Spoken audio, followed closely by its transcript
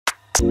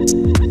Hello,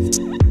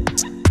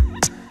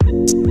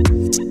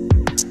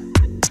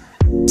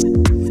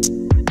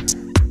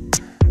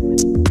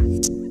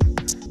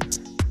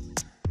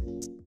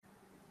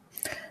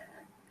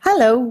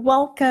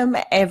 welcome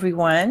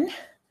everyone.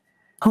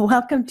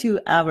 Welcome to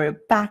our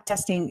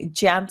backtesting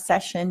jam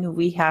session.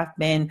 We have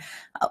been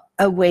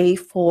away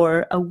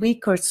for a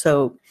week or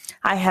so.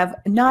 I have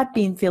not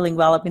been feeling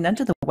well. I've been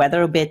under the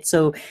weather a bit,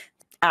 so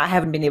I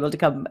haven't been able to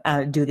come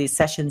do these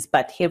sessions,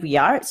 but here we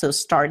are. So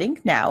starting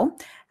now,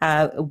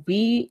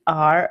 we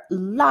are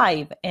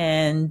live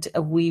and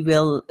we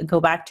will go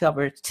back to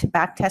our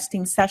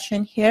backtesting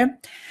session here.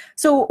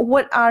 So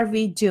what are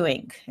we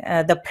doing?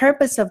 The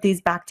purpose of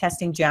these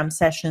backtesting jam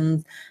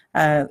sessions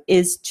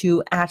is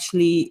to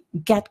actually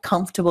get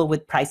comfortable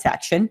with price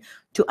action,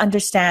 to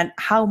understand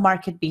how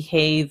market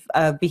behaves,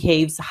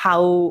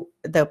 how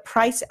the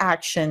price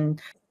action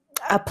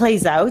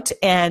plays out,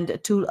 and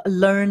to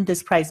learn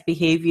this price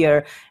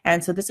behavior.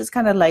 And so this is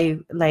kind of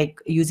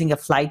like using a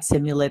flight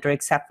simulator,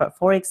 except for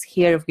Forex.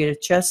 Here we're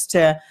just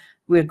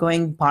we're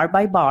going bar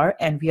by bar,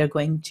 and we are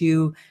going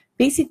to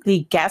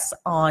basically guess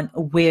on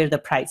where the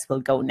price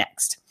will go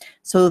next.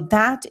 So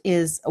that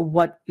is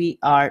what we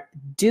are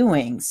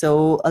doing.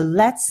 So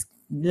let's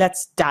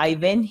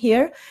dive in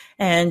here.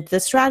 And the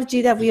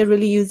strategy that we are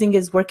really using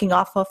is working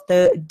off of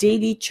the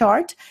daily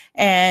chart,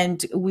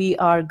 and we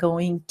are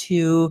going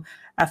to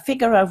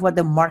figure out what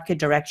the market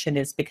direction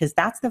is, because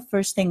that's the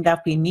first thing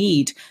that we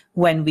need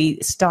when we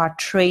start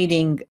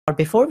trading, or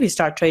before we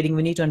start trading.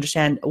 We need to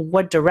understand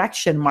what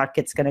direction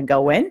market's going to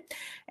go in,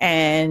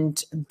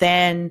 and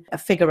then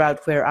figure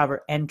out where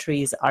our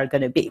entries are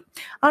going to be.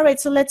 All right,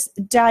 so let's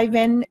dive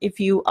in. If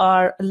you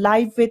are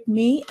live with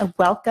me,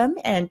 welcome,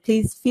 and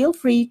please feel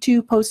free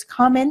to post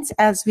comments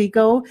as we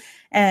go,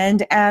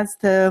 and as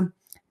the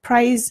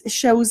price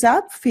shows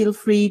up, feel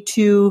free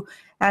to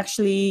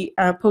actually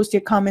post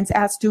your comments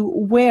as to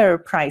where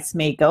price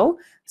may go,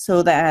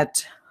 so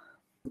that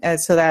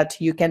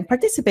you can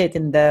participate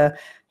in the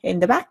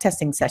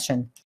backtesting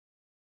session.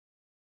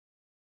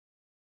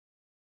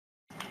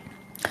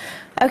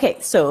 Okay,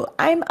 so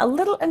I'm a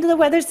little under the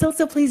weather still,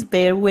 so please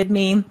bear with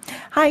me.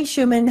 Hi,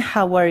 Shuman,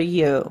 how are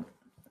you?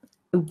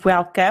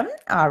 Welcome.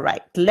 All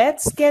right,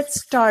 let's get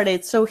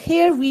started. So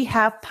here we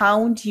have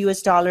pound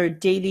US dollar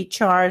daily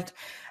chart.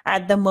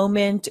 At the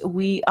moment,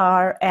 we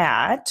are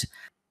at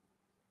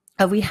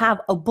we have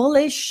a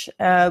bullish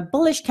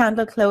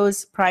candle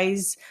close.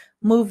 Price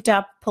moved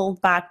up, pulled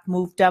back,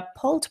 moved up,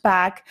 pulled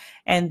back,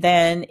 and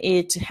then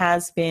it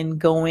has been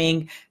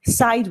going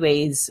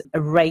sideways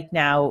right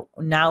now.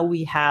 Now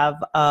we have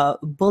a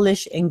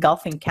bullish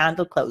engulfing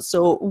candle close.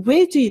 So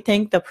where do you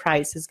think the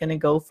price is going to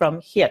go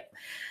from here?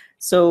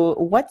 So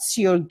what's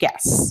your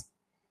guess?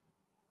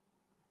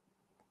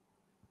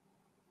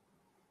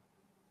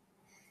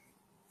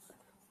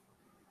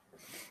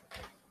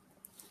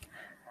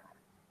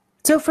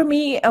 So for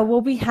me,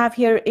 what we have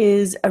here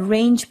is a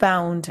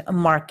range-bound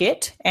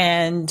market,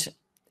 and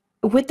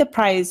with the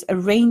price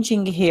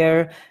ranging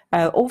here,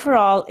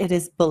 overall it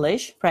is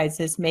bullish. Price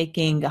is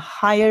making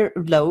higher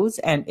lows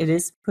and it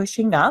is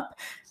pushing up,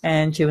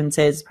 and June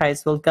says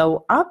price will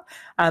go up.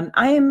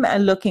 I am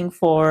looking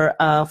for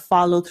a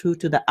follow through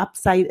to the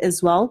upside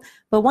as well.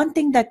 But one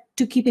thing that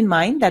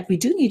we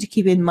do need to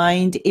keep in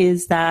mind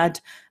is that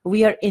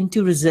we are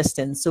into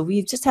resistance. So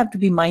we just have to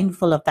be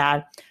mindful of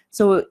that.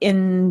 So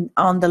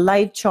on the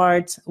live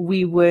charts,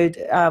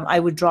 I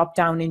would drop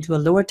down into a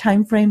lower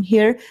time frame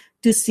here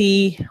to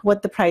see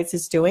what the price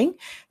is doing.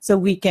 So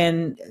we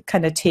can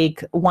kind of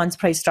take, once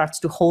price starts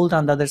to hold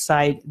on the other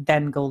side,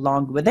 then go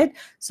along with it.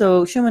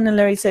 So Shuman and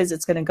Larry says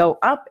it's going to go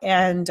up,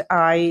 and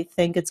I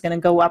think it's going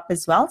to go up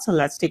as well. So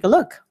let's take a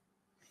look.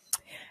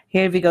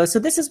 Here we go. So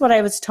this is what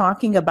I was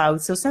talking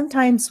about. So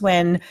sometimes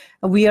when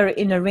we are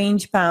in a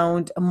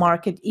range-bound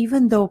market,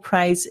 even though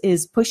price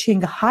is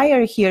pushing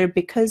higher here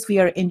because we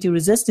are into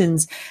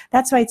resistance,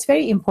 that's why it's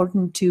very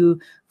important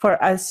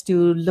for us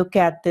to look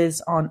at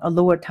this on a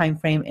lower time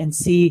frame and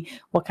see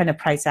what kind of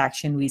price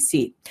action we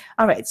see.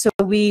 All right, so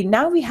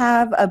now we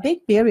have a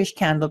big bearish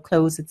candle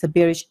close. It's a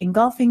bearish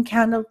engulfing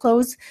candle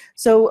close.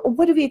 So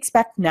what do we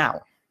expect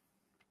now?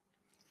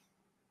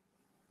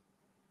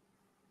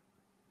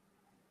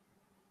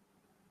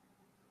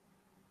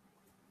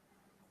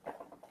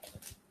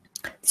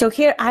 So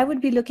here I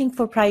would be looking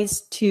for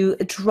price to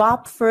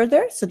drop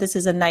further. So this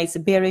is a nice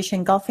bearish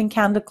engulfing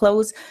candle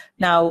close.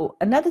 Now,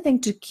 another thing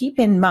to keep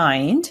in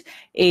mind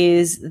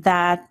is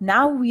that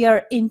now we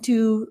are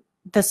into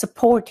the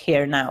support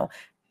here now.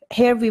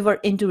 Here we were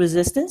into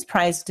resistance.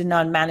 Price did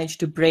not manage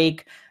to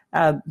break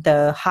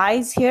the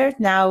highs here.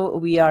 Now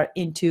we are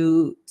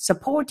into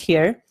support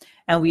here,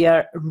 and we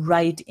are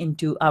right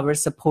into our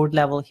support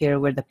level here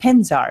where the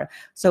pins are.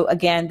 So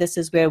again, this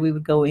is where we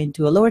would go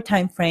into a lower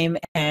time frame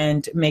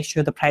and make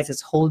sure the price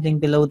is holding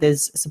below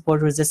this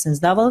support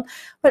resistance level.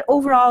 But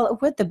overall,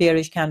 with the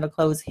bearish candle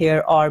close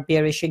here, or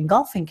bearish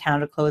engulfing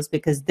candle close,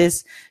 because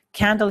this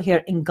candle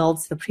here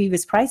engulfs the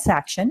previous price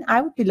action,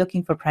 I would be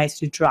looking for price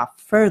to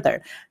drop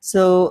further.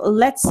 So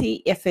let's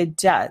see if it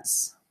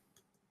does.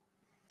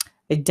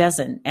 It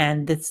doesn't.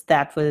 And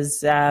that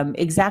was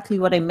exactly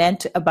what I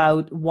meant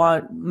about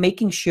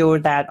making sure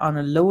that on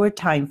a lower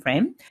time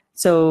frame,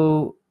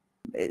 so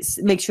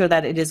make sure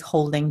that it is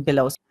holding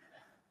below.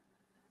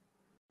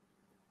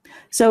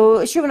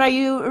 So Shrivan, are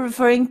you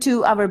referring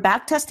to our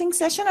back testing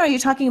session, or are you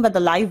talking about the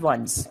live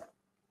ones?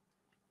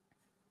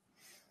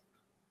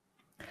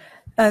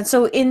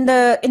 So in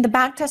the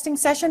back testing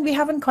session, we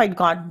haven't quite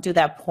gotten to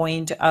that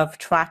point of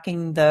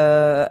tracking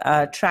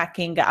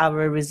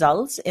our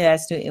results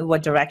as to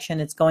what direction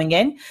it's going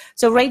in.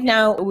 So right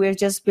now we're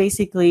just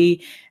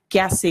basically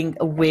guessing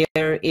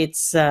where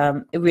it's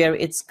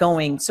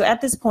going. So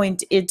at this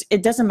point,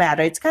 it doesn't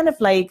matter. It's kind of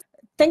like,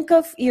 think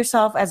of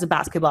yourself as a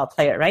basketball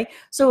player, right?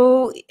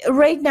 So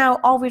right now,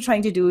 all we're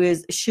trying to do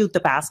is shoot the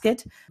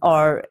basket,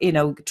 or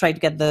try to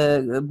get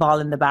the ball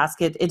in the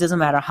basket. It doesn't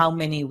matter how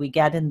many we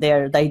get in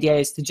there. The idea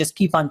is to just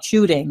keep on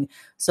shooting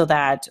so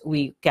that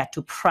we get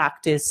to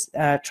practice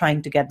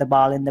trying to get the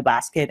ball in the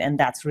basket, and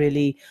that's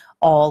really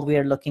all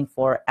we're looking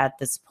for at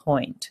this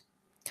point.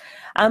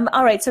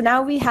 All right, so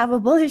now we have a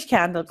bullish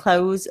candle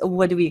close.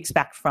 What do we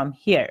expect from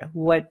here?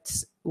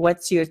 What's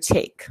your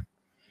take?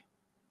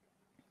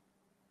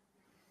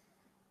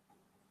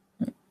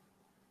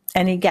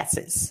 Any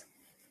guesses?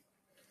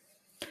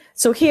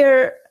 So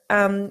here,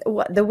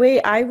 the way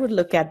I would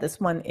look at this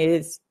one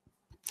is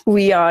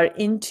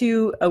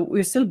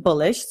we're still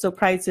bullish. So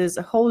price is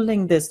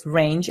holding this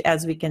range,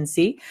 as we can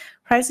see.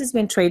 Price has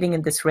been trading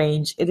in this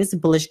range. It is a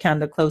bullish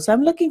candle close. So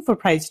I'm looking for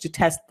price to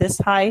test this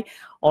high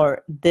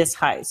or this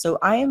high. So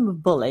I am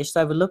bullish.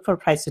 So I would look for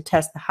price to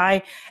test the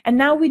high. And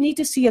now we need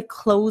to see a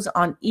close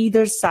on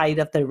either side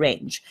of the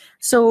range.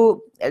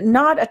 So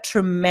not a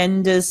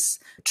tremendous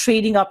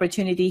trading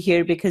opportunity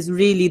here, because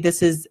really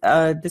this is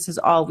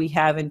all we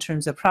have in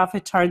terms of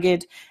profit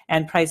target,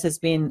 and price has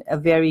been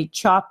very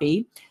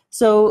choppy.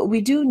 So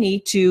we do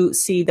need to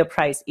see the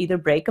price either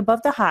break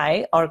above the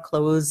high or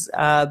close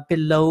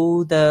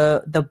below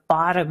the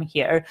bottom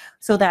here,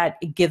 so that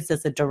it gives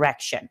us a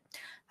direction.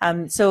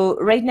 So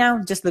right now,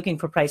 just looking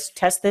for price to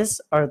test this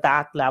or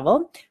that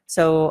level.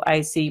 So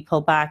I see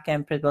pullback,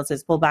 and Pritwell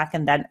says pullback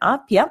and then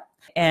up. Yep.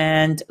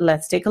 And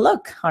let's take a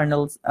look.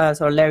 Arnold,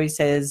 Larry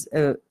says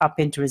up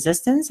into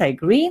resistance. I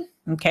agree.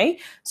 Okay.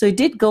 So it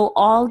did go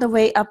all the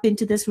way up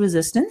into this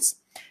resistance.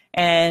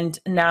 And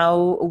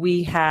now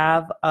we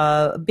have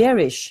a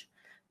bearish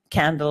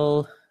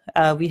candle.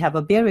 We have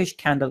a bearish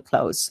candle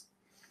close.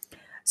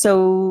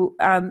 So,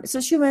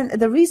 Shuman,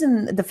 the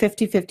reason the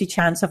 50-50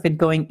 chance of it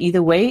going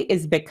either way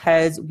is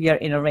because we are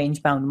in a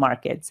range-bound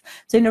market.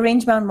 So in a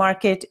range-bound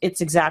market,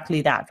 it's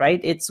exactly that, right?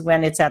 It's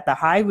when it's at the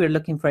high, we're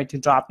looking for it to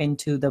drop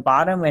into the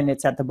bottom. When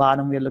it's at the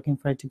bottom, we're looking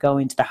for it to go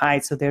into the high.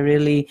 So there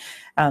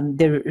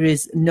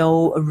is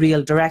no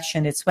real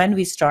direction. It's when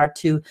we start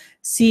to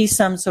see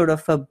some sort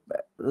of a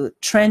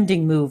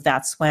trending move,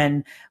 that's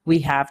when we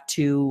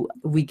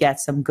get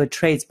some good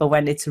trades. But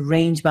when it's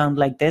range bound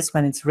like this,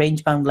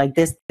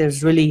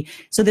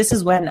 this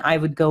is when I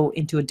would go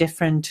into a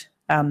different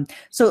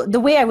so the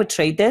way I would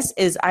trade this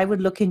is I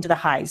would look into the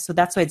highs. So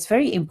that's why it's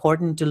very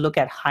important to look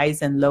at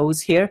highs and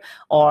lows here,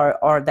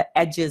 or the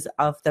edges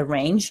of the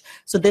range.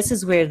 So this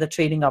is where the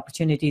trading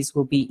opportunities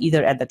will be,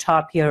 either at the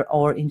top here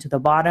or into the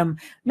bottom,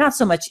 not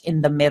so much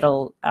in the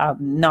middle,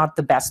 not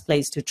the best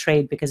place to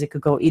trade because it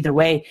could go either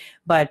way,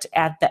 but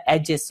at the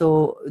edges.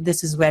 So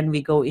this is when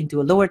we go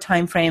into a lower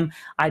time frame.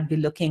 I'd be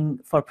looking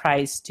for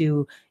price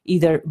to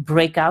either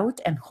break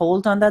out and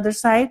hold on the other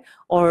side,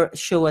 or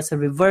show us a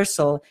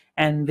reversal,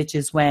 and which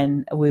is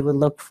when we will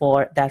look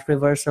for that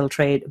reversal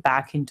trade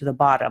back into the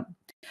bottom.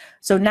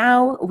 So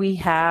now we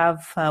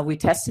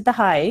tested the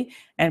high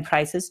and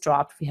prices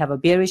dropped. We have a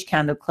bearish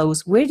candle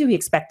close. Where do we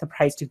expect the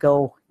price to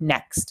go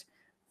next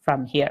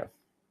from here?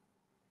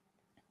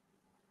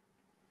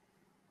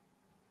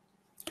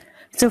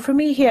 So for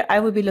me here, I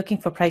would be looking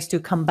for price to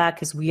come back,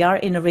 because we are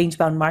in a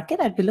range-bound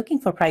market. I'd be looking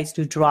for price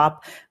to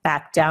drop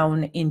back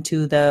down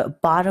into the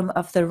bottom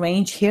of the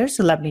range here.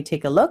 So let me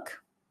take a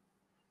look.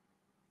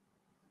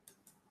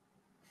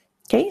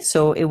 Okay,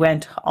 so it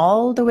went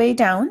all the way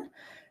down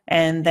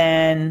and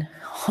then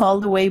all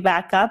the way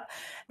back up,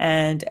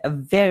 and a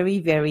very,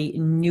 very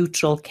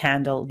neutral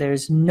candle.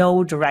 There's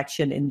no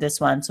direction in this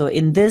one. So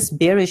in this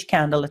bearish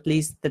candle, at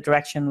least the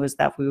direction was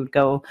that we would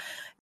go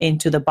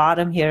into the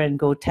bottom here and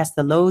go test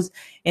the lows.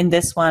 In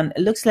this one,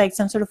 it looks like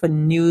some sort of a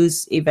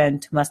news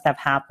event must have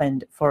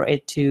happened for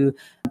it to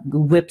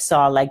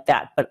whipsaw like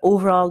that. But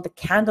overall, the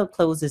candle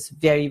close is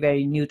very,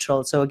 very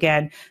neutral. So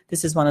again,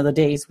 this is one of the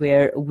days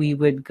where we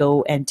would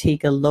go and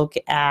take a look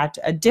at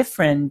a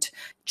different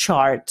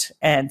chart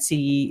and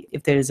see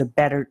if there is a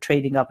better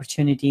trading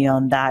opportunity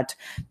on that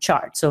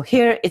chart. So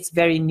here it's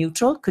very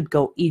neutral, could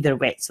go either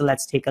way. So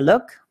let's take a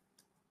look.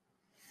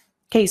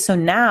 Okay, so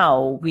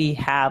now we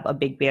have a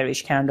big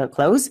bearish candle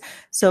close.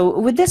 So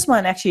with this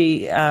one,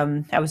 actually,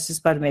 I was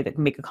just about to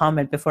make a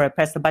comment before I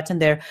press the button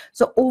there.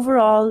 So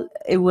overall,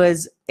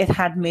 it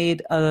had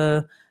made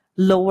a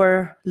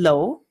lower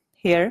low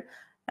here,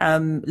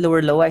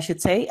 lower low, I should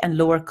say, and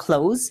lower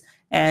close.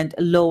 and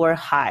lower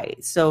high.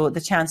 So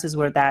the chances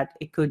were that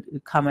it could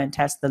come and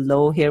test the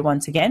low here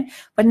once again.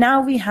 But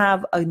now we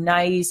have a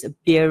nice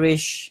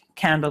bearish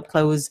candle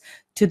close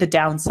to the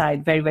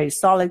downside, very, very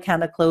solid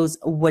candle close.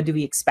 What do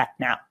we expect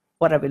now?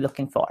 What are we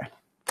looking for?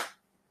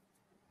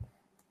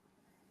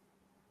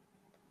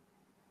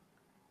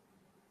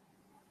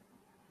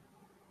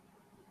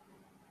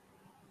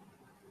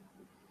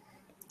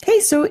 Okay,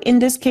 so in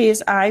this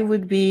case, I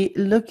would be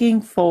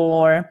looking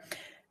for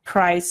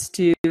price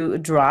to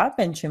drop,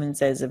 and Shuman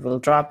says it will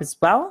drop as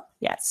well.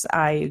 Yes,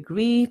 I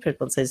agree.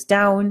 Purple says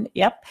down.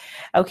 Yep.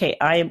 Okay,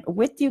 I am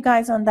with you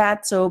guys on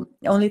that. So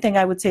the only thing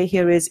I would say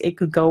here is it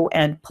could go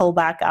and pull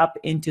back up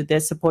into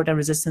this support and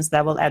resistance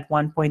level at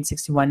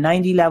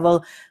 1.6190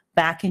 level.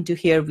 Back into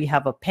here, we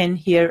have a pin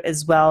here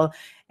as well,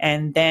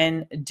 and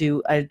then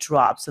do a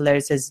drop. So there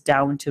it says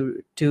down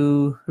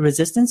to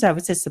resistance. I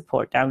would say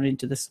support. Down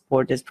into the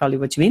support is probably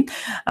what you mean.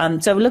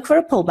 So we look for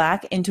a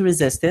pullback into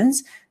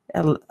resistance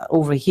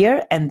over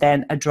here, and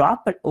then a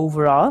drop. But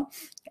overall,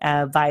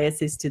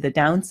 bias is to the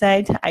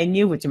downside. I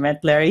knew what you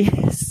meant, Larry.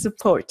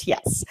 Support,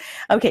 yes.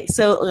 Okay,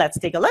 so let's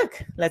take a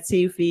look. Let's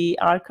see if we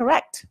are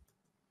correct.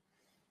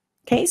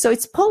 Okay, so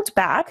it's pulled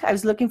back. I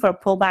was looking for a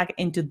pullback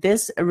into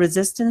this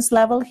resistance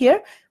level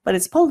here, but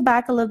it's pulled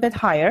back a little bit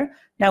higher.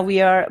 Now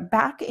we are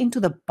back into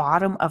the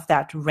bottom of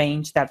that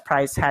range that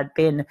price had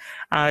been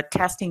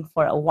testing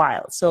for a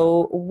while.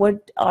 So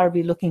what are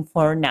we looking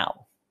for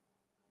now?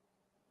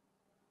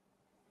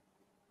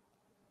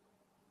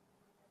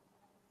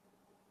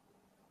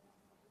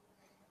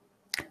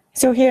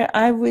 So here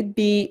I would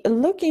be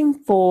looking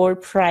for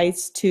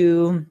price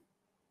to,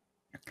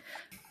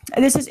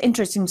 this is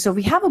interesting. So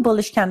we have a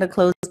bullish candle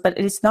close, but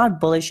it is not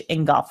bullish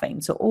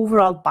engulfing. So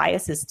overall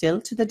bias is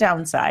still to the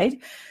downside.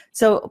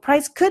 So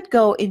price could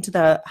go into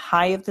the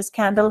high of this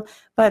candle,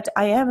 but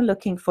I am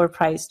looking for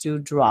price to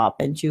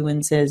drop. And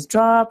Juwin says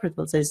drop,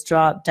 Ripple says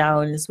drop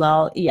down as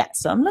well. Yeah,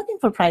 so I'm looking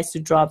for price to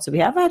drop. So we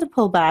have had a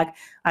pullback.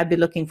 I'd be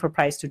looking for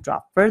price to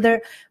drop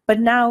further. But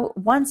now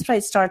once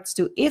price starts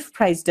to, if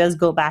price does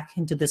go back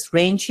into this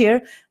range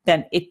here,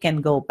 then it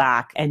can go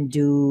back and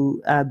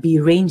do be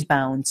range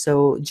bound.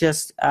 So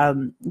just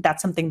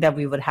that's something that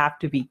we would have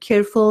to be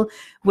careful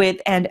with.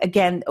 And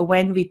again,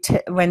 when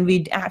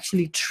we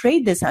actually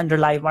trade this under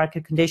live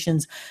market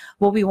conditions,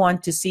 what we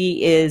want to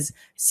see is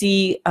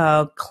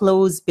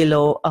close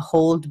below, a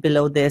hold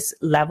below this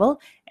level,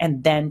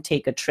 and then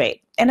take a trade.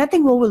 And I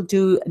think what we'll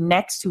do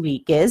next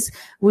week is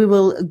we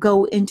will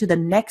go into the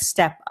next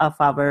step of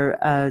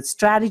our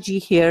strategy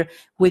here,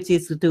 which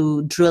is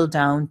to drill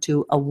down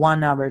to a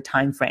 1 hour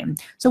time frame.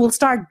 So we'll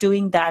start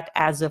doing that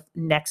as of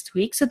next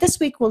week. So this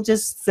week we'll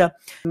just,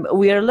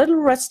 we are a little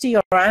rusty,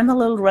 or I'm a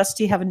little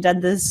rusty, haven't done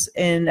this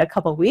in a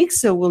couple of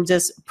weeks. So we'll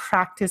just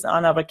practice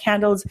on our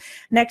candles.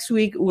 Next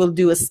week we'll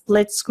do a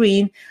split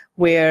screen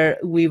where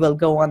we will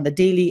go on the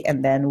daily,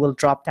 and then we'll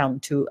drop down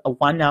to a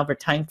 1 hour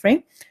time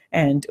frame,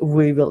 and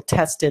we will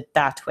test it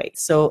that way.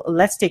 So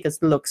let's take a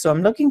look. So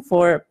I'm looking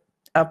for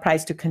a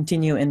price to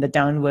continue in the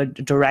downward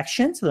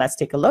direction. So let's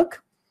take a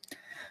look.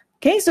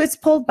 Okay, so it's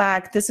pulled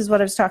back. This is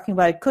what I was talking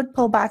about. It could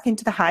pull back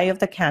into the high of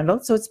the candle.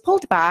 So it's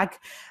pulled back.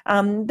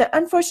 The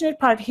unfortunate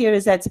part here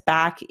is that it's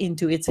back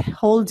into, it's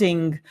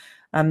holding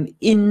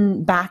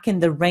back in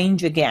the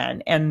range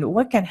again. And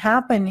what can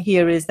happen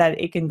here is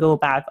that it can go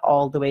back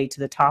all the way to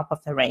the top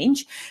of the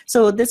range.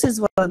 So this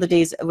is one of the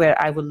days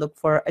where I would look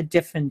for a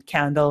different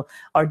candle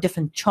or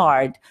different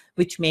chart,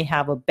 which may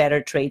have a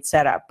better trade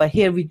setup. But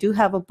here we do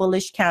have a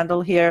bullish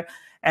candle here,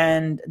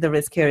 and the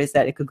risk here is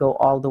that it could go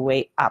all the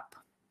way up.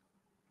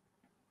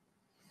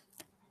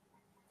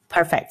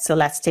 Perfect. So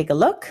let's take a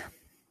look.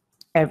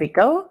 There we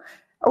go.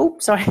 Oh,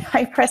 sorry,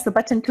 I pressed the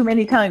button too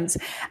many times.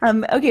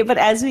 Okay, but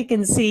as we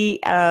can see,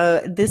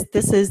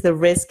 this is the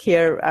risk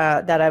here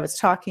that I was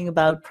talking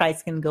about.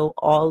 Price can go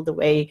all the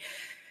way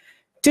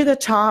to the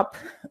top.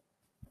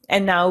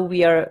 And now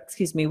we are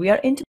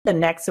into the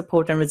next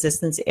support and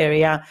resistance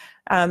area.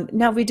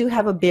 Now we do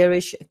have a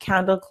bearish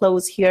candle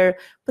close here,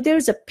 but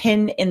there's a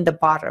pin in the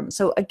bottom.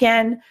 So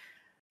again,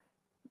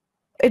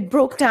 it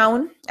broke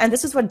down, and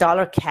this is what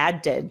dollar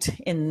CAD did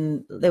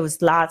in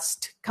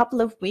last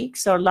couple of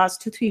weeks, or last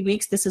 2-3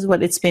 weeks. This is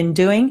what it's been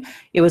doing.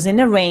 It was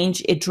in a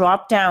range, it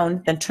dropped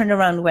down, then turned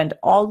around, went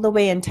all the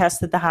way and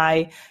tested the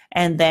high,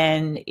 and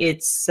then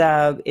it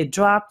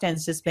dropped, and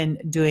it's just been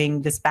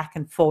doing this back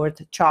and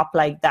forth chop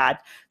like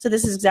that. So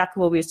this is exactly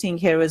what we're seeing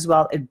here as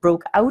well. It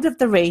broke out of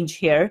the range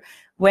here,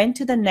 went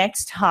to the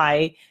next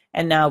high,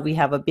 and now we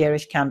have a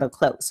bearish candle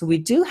close. So we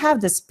do have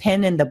this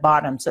pin in the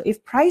bottom. So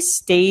if price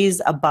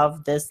stays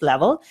above this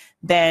level,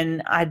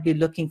 then I'd be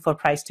looking for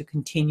price to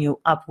continue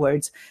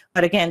upwards.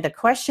 But again, the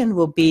question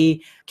will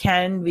be,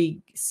 can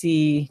we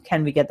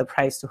get the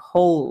price to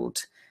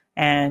hold?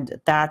 And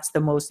that's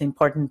the most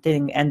important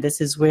thing. And this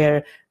is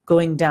where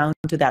going down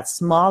to that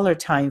smaller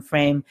time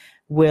frame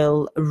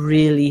will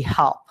really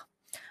help.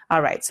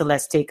 All right, so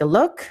let's take a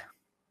look.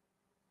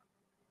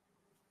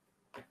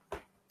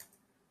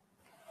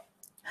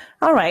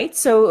 All right,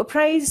 so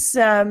price,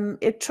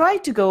 it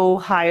tried to go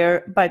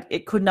higher, but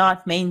it could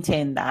not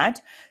maintain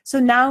that. So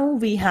now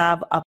we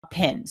have a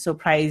pin. So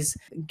price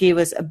gave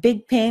us a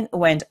big pin,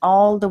 went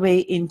all the way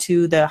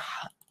into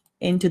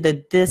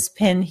this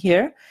pin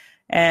here,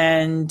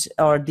 and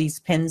or these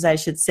pins, I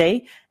should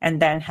say,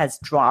 and then has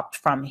dropped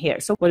from here.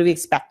 So what do we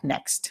expect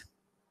next?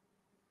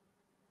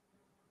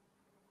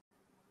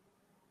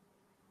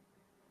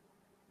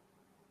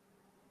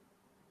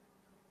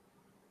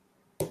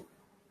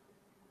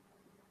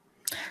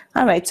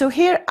 All right, so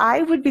here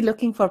I would be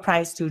looking for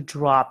price to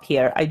drop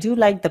here. I do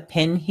like the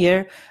pin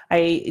here.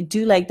 I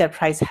do like that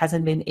price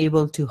hasn't been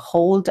able to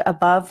hold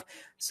above.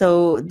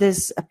 So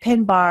this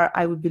pin bar,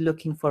 I would be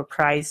looking for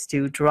price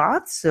to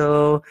drop.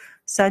 So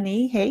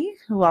Sunny, hey,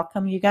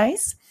 welcome you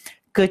guys.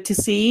 Good to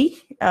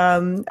see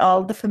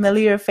all the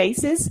familiar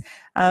faces.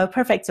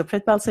 Perfect. So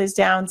Pritpal says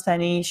down,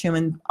 Sunny,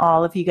 Shuman,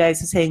 all of you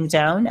guys are saying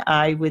down.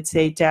 I would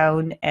say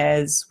down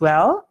as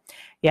well.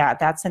 Yeah,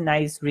 that's a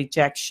nice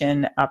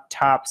rejection up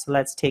top. So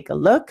let's take a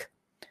look.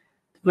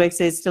 Greg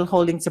says still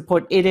holding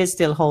support. It is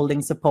still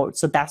holding support.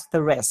 So that's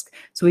the risk.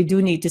 So we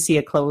do need to see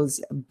a close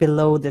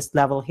below this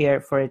level here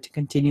for it to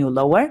continue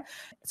lower.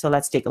 So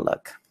let's take a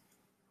look.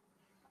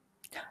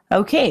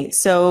 Okay,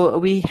 so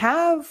we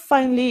have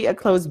finally a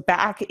close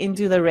back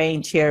into the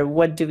range here.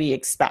 What do we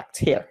expect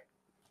here?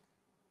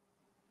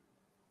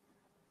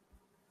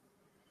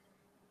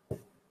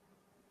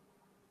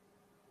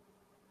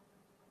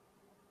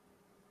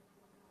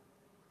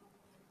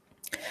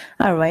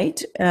 All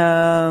right.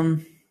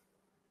 No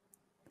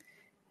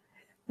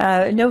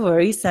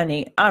worries,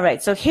 Sunny. All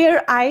right, so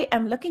here I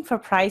am looking for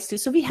price to.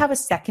 So we have a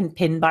second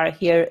pin bar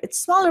here. It's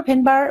smaller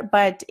pin bar,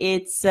 but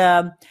it's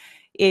still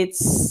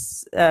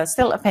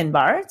a pin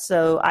bar.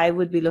 So I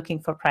would be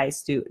looking for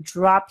price to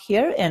drop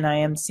here, and I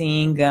am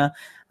seeing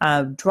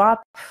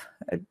drop.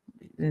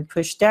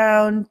 Push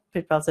down,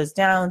 Pitbull says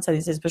down,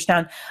 Sunny says push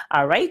down.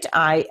 All right,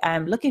 I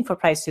am looking for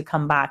price to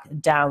come back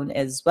down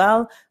as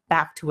well,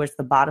 back towards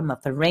the bottom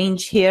of the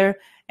range here.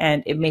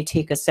 And it may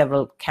take us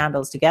several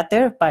candles to get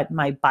there, but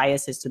my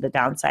bias is to the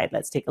downside.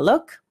 Let's take a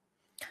look.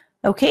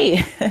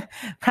 Okay,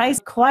 price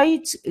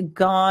quite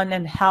gone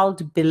and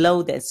held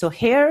below this. So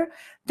here,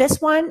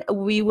 this one,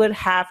 we would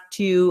have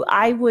to,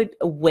 I would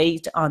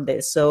wait on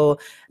this. So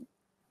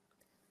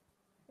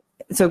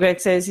Greg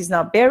says he's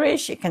not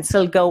bearish. It can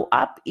still go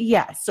up.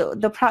 Yeah. So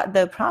the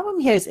problem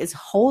here is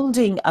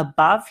holding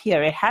above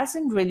here. It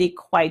hasn't really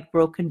quite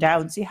broken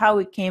down. See how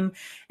it came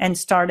and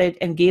started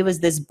and gave us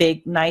this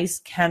big, nice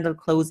candle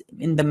close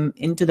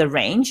into the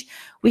range.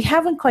 We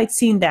haven't quite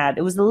seen that.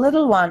 It was a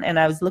little one, and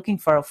I was looking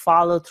for a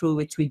follow through,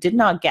 which we did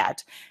not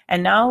get.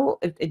 And now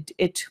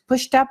it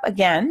pushed up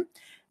again.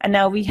 And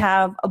now we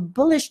have a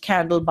bullish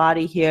candle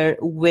body here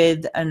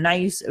with a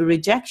nice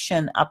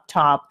rejection up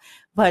top,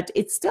 but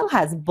it still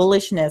has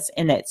bullishness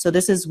in it. So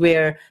this is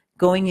where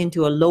going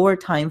into a lower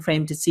time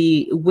frame to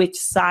see which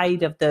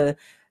side of the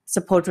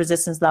support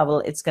resistance level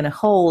it's going to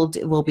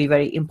hold will be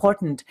very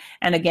important.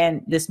 And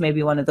again, this may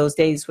be one of those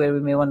days where we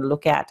may want to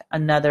look at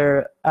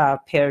another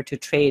pair to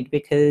trade,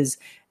 because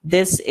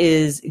this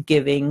is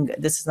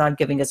not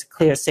giving us a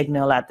clear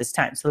signal at this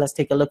time. So let's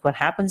take a look what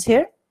happens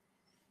here.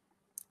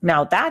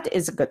 Now that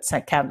is a good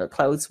candle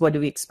close. What do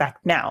we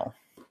expect now?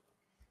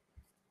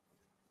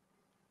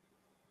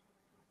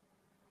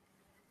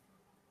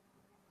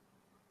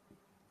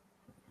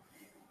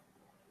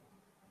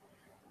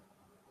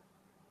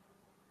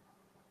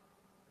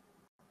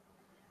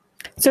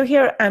 So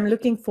here I'm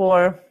looking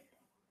for,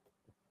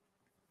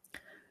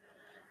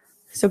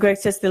 so Greg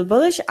says still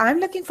bullish. I'm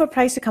looking for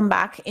price to come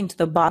back into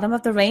the bottom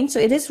of the range. So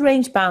it is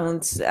range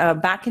bounce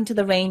back into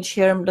the range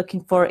here. I'm looking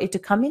for it to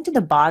come into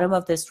the bottom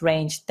of this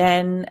range,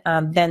 then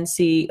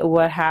see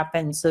what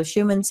happens. So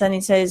Shuman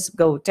Sunny says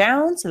go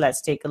down. So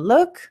let's take a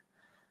look.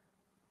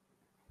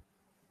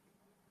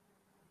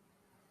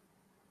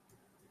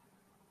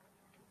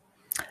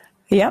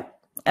 Yep.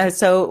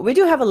 So we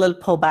do have a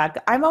little pullback.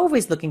 I'm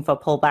always looking for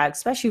pullback,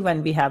 especially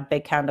when we have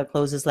big candle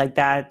closes like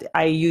that.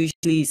 I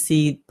usually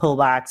see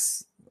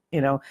pullbacks,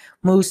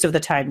 most of the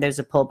time there's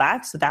a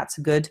pullback. So that's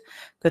a good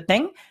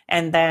thing.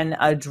 And then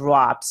a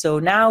drop. So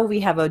now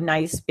we have a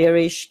nice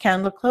bearish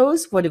candle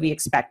close. What do we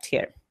expect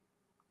here?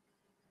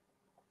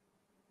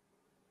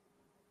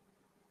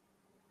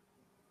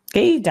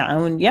 Okay,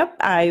 down. Yep,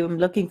 I'm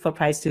looking for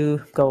price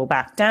to go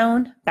back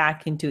down,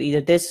 back into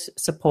either this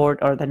support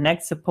or the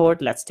next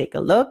support. Let's take a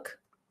look.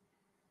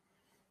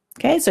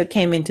 Okay, so it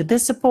came into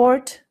this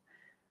support,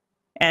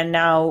 and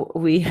now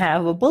we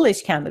have a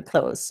bullish candle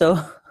close.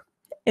 So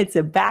it's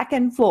a back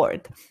and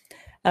forth.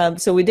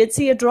 So we did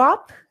see a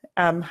drop.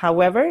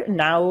 However,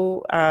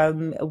 now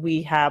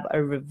we have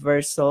a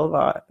reversal,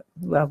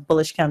 a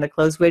bullish candle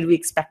close. Where do we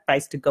expect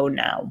price to go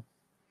now?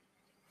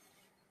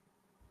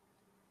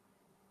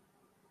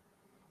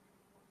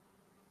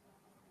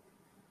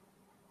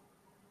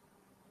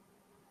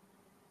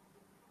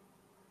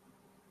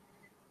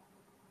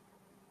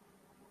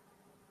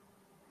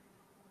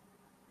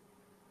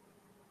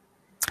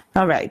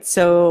 All right,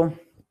 so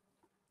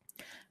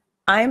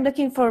I'm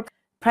looking for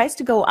price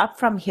to go up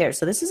from here.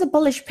 So this is a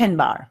bullish pin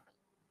bar.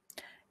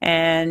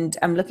 And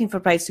I'm looking for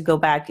price to go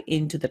back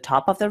into the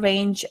top of the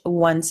range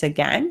once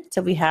again.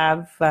 So we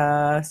have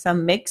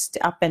some mixed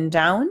up and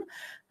down.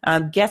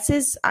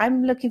 Guesses,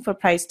 I'm looking for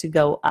price to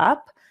go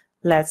up.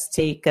 Let's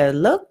take a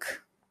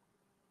look.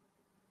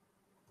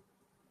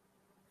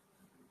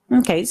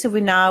 Okay, so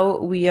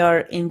we are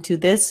into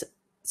this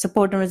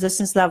support and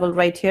resistance level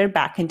right here,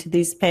 back into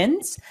these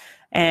pins.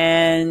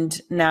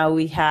 And now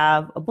we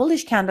have a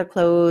bullish candle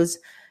close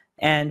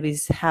and we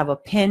have a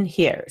pin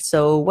here.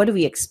 So what do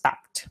we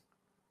expect?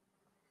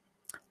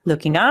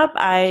 Looking up,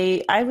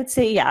 I would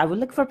say, yeah, I would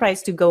look for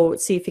price to go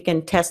see if we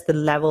can test the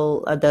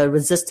level, the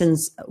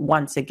resistance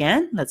once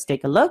again. Let's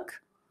take a look.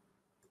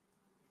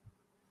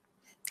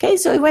 Okay,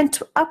 so it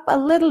went up a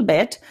little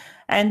bit,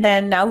 and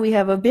then now we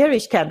have a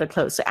bearish candle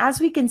close. So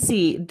as we can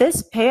see,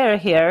 this pair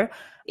here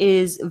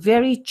is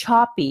very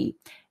choppy,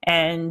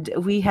 and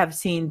we have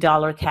seen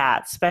dollar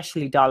CAD,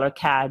 especially dollar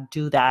CAD,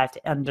 do that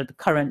under the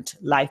current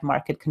live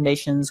market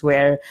conditions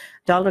where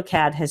dollar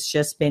CAD has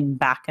just been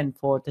back and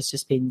forth. It's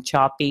just been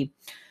choppy.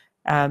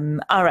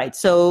 All right,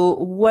 so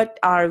what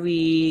are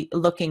we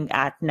looking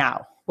at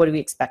now? What do we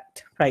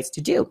expect price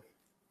to do?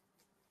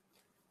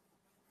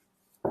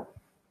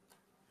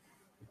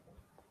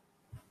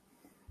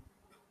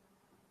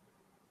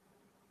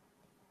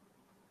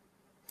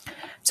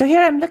 So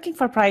here I'm looking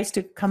for price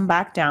to come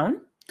back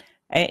down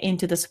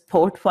into the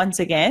support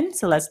once again.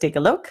 So let's take a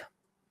look.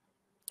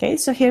 Okay,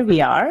 so here we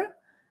are.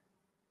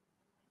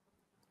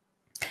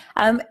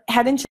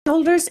 Head and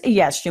shoulders,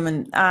 yes,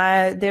 Shuman.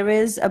 There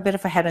is a bit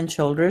of a head and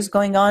shoulders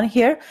going on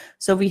here.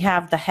 So we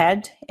have the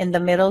head in the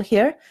middle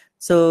here.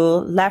 So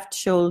left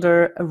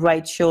shoulder,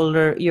 right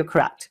shoulder, you're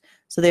correct.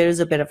 So there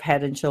is a bit of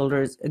head and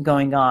shoulders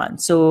going on.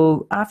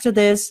 So after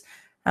this,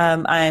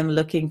 I'm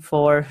looking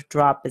for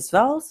drop as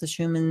well. So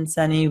Shuman,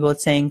 Sunny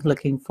both saying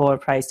looking for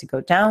price to go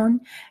down.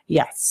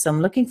 Yes, so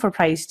I'm looking for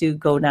price to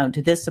go down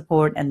to this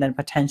support and then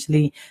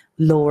potentially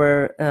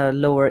lower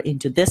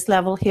into this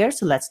level here.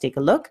 So let's take a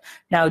look.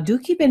 Now do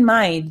keep in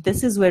mind,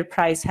 this is where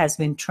price has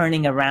been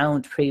turning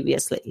around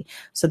previously.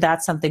 So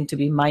that's something to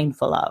be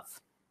mindful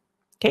of.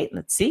 Okay,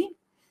 let's see.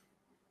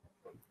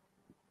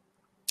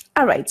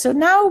 All right, so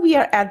now we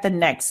are at the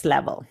next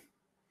level.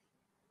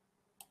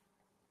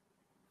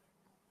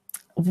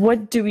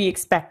 What do we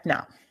expect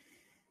now?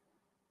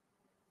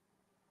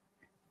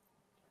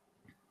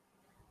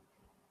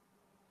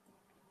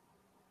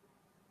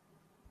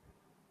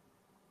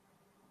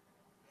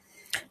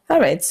 All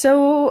right,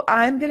 so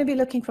I'm going to be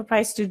looking for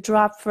price to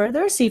drop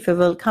further, see if it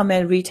will come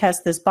and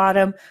retest this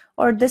bottom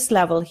or this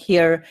level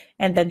here,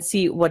 and then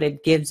see what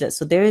it gives us.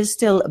 So there is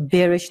still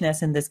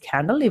bearishness in this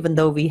candle, even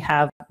though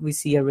we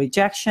see a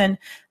rejection.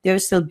 There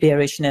is still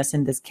bearishness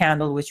in this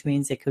candle, which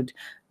means it could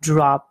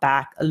drop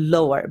back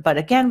lower. But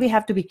again, we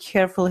have to be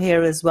careful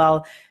here as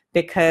well,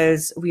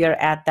 because we are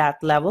at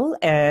that level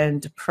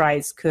and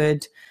price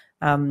could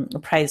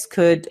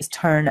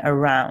turn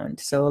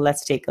around. So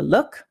let's take a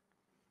look.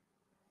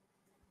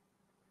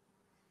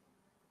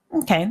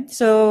 Okay,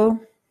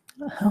 so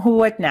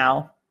what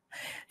now?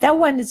 That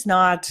one is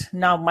not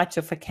much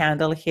of a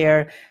candle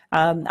here.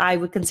 I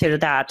would consider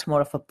that more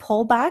of a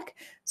pullback.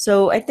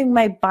 So I think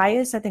my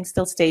bias,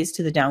 still stays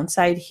to the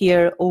downside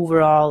here.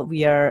 Overall,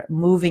 we are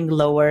moving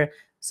lower,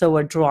 so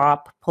a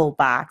drop,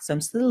 pullback. So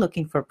I'm still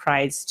looking for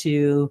price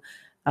to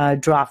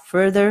drop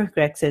further.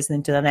 Greg says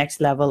into the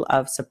next level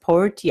of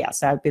support.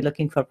 Yes, I'll be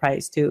looking for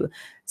price to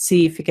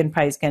see if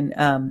price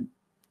can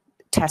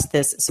test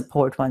this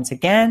support once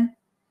again.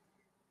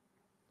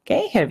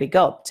 Okay, here we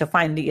go. So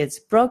finally it's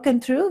broken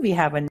through. We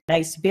have a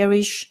nice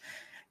bearish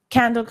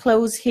candle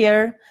close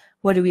here.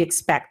 What do we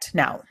expect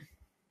now?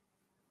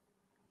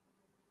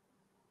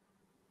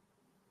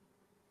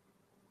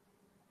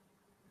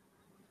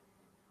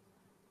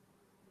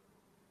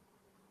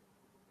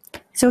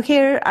 So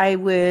here I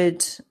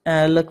would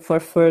look for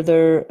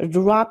further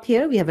drop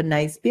here. We have a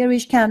nice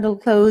bearish candle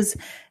close,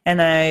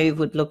 and I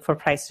would look for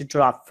price to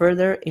drop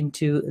further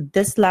into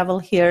this level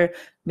here,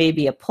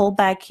 maybe a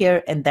pullback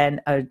here, and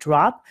then a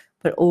drop.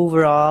 But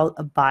overall,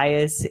 a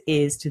bias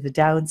is to the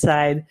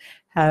downside.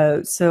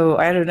 So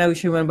I don't know,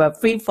 Shuman,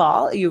 about free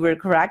fall. You were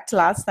correct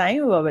last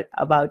time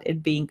about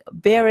it being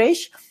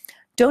bearish.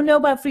 Don't know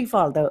about free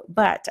fall though,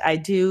 but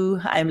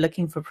I'm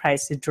looking for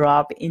price to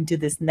drop into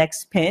this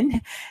next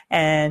pin,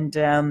 and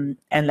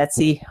let's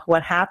see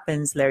what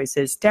happens. Larry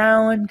says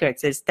down, Greg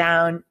says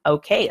down.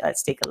 Okay,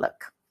 let's take a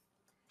look.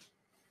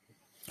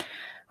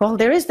 Well,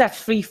 there is that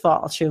free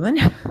fall,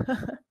 Shuman.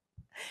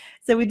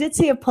 So we did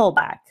see a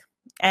pullback,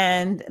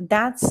 and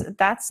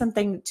that's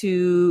something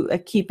to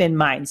keep in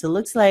mind. So it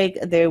looks like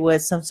there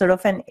was some sort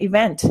of an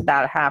event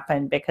that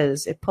happened,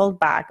 because it pulled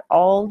back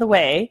all the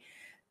way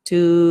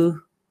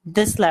to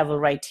this level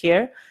right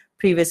here,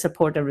 previous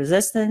support and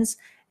resistance,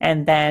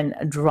 and then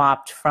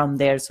dropped from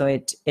there. So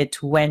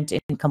it went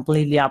in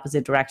completely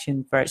opposite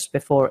direction first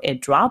before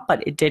it dropped,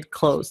 but it did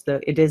close.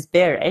 It is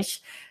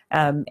bearish,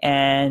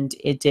 and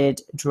it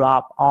did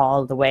drop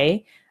all the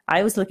way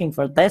I was looking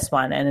for this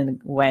one, and it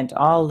went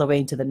all the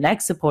way to the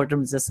next support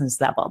and resistance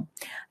level.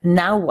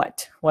 Now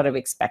what? What are we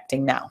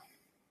expecting now?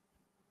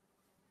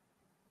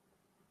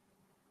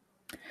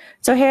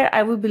 So here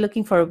I will be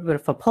looking for a bit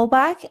of a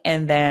pullback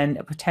and then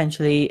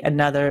potentially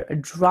another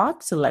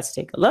drop. So let's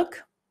take a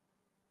look.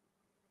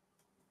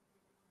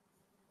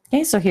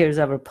 Okay, so here's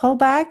our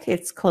pullback.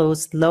 It's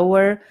closed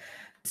lower,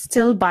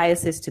 still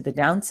biases to the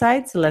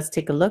downside. So let's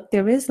take a look.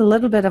 There is a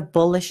little bit of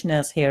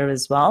bullishness here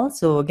as well.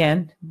 So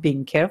again,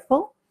 being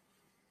careful.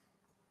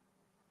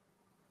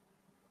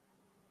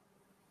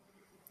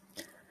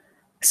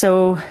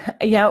 So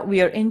yeah,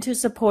 we are into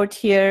support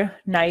here.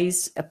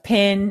 Nice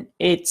pin.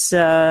 It's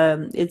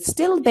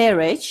still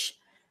bearish.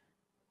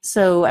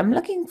 So I'm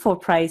looking for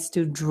price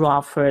to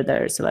drop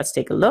further. So let's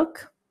take a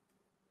look.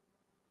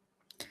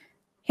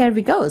 Here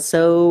we go.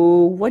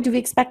 So what do we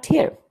expect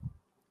here?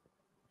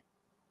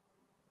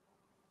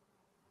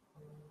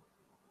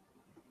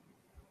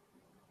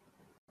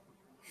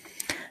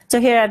 So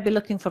here I'd be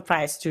looking for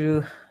price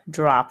to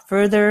drop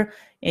further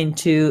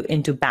into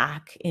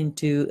back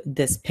into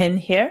this pin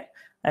here.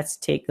 Let's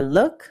take a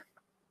look.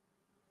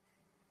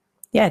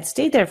 Yeah, it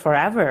stayed there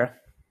forever.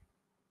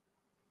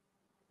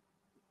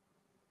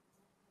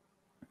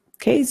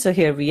 Okay, so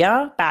here we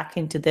are back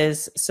into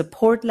this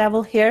support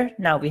level here.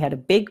 Now we had a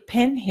big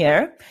pin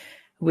here,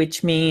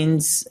 which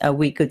means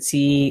we could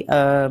see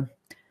a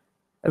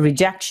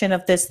rejection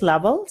of this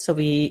level. So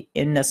we,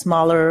 in a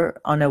smaller,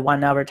 on a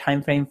 1 hour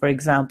time frame, for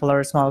example, or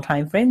a small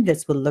time frame,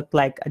 this will look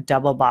like a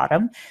double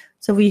bottom.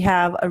 So we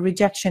have a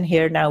rejection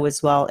here now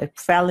as well. It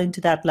fell into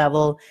that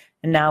level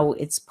and now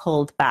it's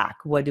pulled back.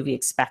 What do we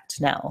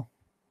expect now?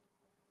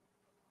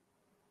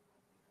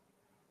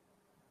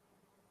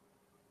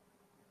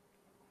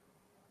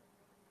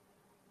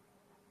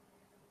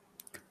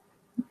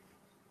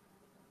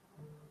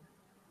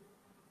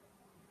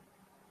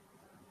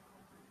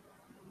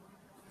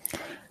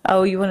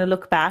 Oh, you want to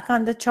look back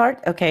on the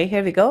chart? Okay,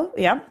 here we go.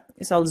 Yeah,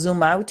 so I'll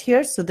zoom out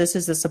here. So this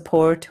is the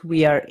support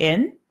we are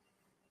in.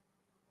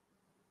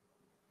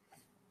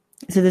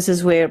 So this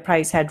is where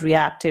price had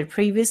reacted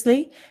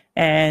previously.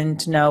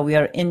 And now we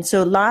are in.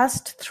 So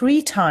last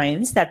 3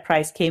 times that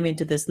price came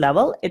into this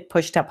level, it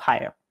pushed up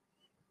higher.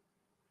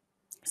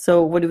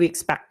 So what do we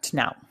expect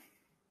now?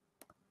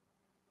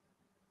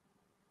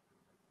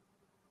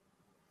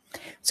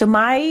 So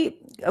my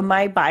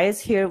bias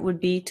here would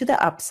be to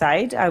the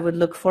upside. I would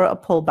look for a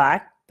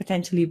pullback,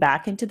 potentially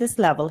back into this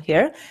level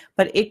here,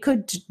 but it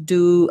could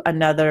do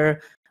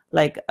another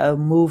like a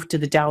move to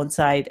the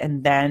downside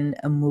and then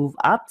a move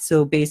up.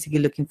 So basically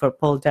looking for a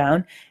pull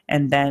down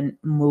and then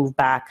move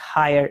back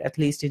higher, at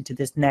least into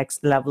this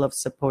next level of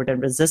support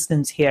and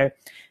resistance here,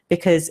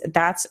 because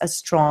that's a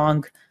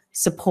strong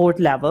support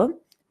level.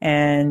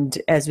 And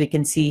as we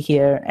can see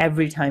here,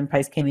 every time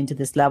price came into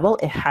this level,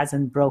 it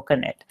hasn't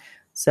broken it.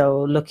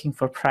 So looking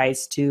for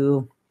price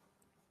to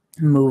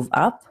move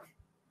up.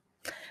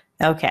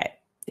 Okay.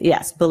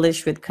 Yes.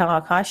 Bullish with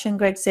caution,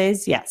 Greg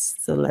says. Yes.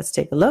 So let's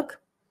take a look.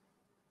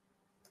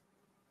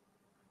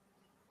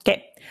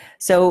 Okay.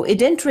 So it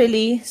didn't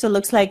really, so it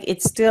looks like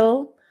it's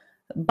still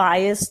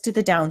biased to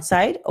the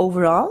downside.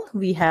 Overall,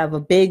 we have a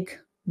big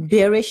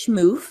bearish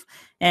move.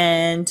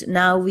 And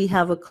now we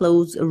have a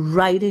close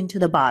right into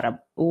the bottom.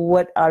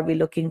 What are we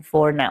looking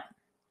for now?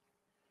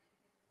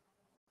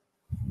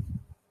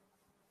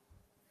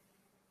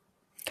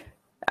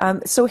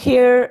 So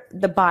here,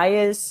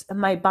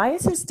 my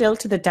bias is still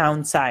to the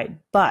downside,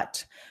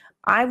 but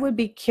I would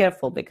be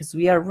careful because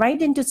we are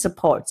right into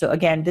support. So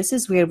again, this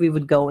is where we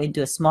would go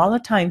into a smaller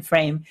time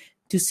frame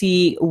to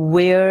see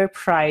where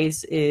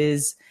price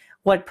is,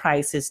 what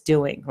price is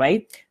doing,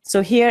 right?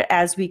 So here,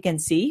 as we can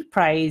see,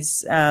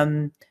 price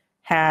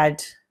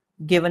had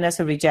given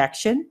us a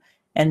rejection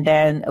and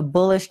then a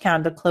bullish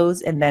candle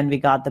close, and then we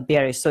got the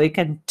bearish. So it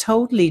can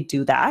totally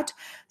do that.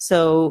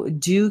 So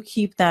do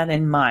keep that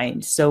in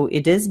mind. So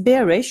it is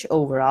bearish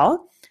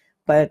overall,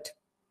 but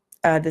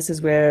this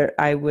is where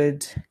I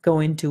would go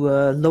into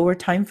a lower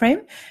time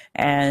frame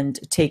and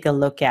take a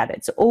look at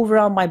it. So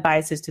overall, my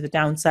bias is to the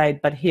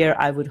downside, but here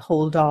I would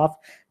hold off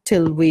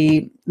till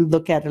we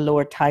look at a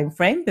lower time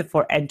frame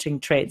before entering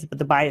trades. But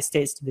the bias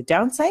stays to the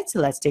downside.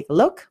 So let's take a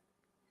look.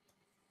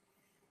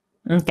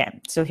 Okay,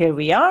 so here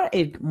we are.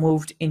 It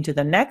moved into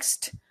the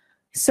next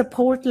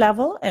support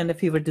level. And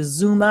if you were to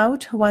zoom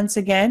out once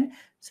again,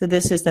 so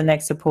this is the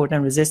next support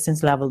and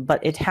resistance level,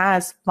 but it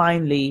has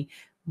finally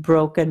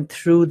broken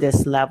through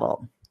this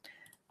level.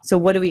 So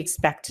what do we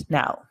expect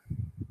now?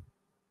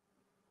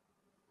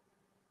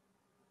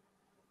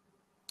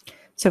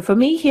 So for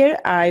me here,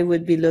 I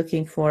would be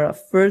looking for a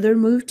further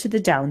move to the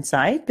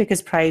downside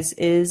because price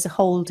is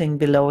holding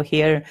below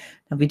here.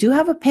 Now we do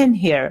have a pin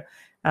here.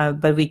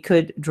 But we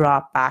could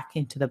drop back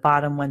into the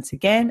bottom once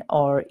again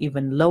or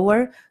even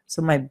lower.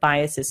 So my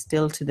bias is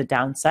still to the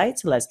downside.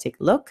 So let's take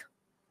a look.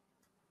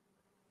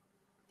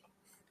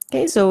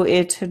 Okay, so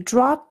it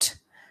dropped,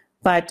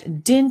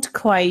 but didn't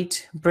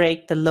quite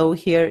break the low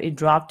here. It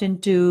dropped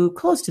into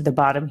close to the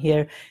bottom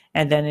here,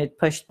 and then it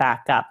pushed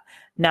back up.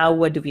 Now,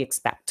 what do we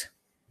expect?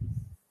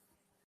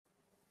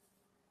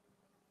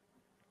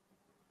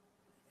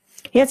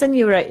 Yes, and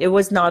you're right. It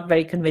was not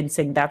very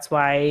convincing. That's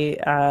why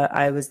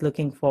I was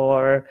looking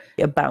for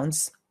a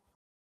bounce.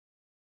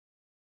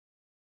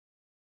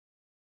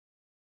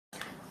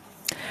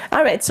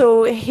 All right,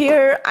 so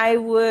here I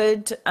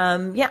would,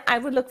 I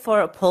would look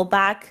for a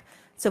pullback.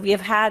 So we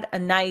have had a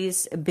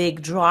nice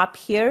big drop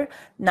here.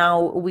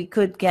 Now we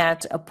could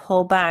get a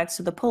pullback.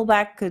 So the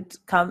pullback could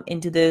come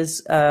into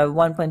this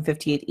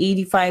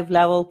 1.5885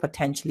 level,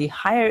 potentially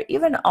higher,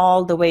 even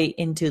all the way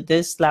into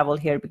this level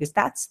here, because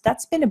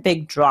that's been a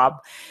big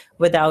drop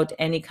without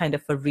any kind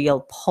of a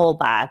real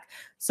pullback.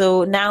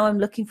 So now I'm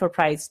looking for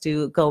price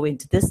to go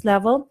into this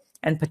level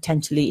and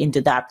potentially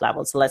into that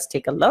level. So let's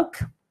take a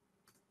look.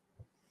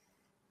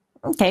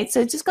 Okay, so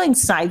it's just going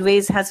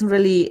sideways, hasn't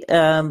really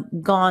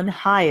gone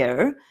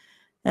higher.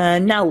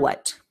 Now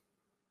what?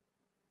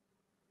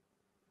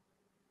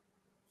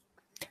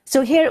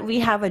 So here we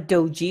have a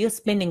doji, a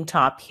spinning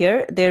top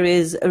here. There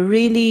is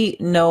really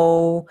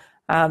no,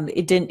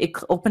 it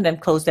opened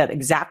and closed at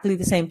exactly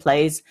the same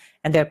place,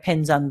 and there are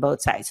pins on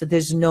both sides. So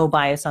there's no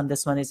bias on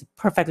this one. It's a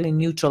perfectly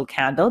neutral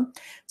candle.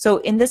 So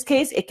in this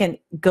case, it can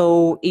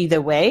go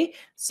either way.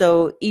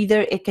 So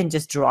either it can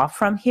just drop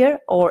from here,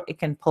 or it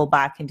can pull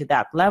back into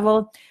that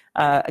level.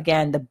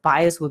 Again, the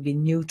bias would be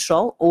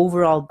neutral.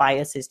 Overall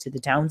bias is to the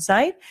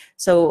downside.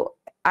 So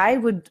I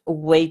would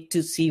wait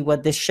to see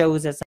what this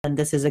shows us. And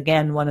this is,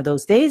 again, one of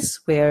those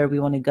days where we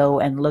want to go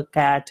and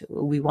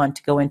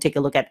take a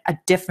look at a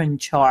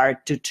different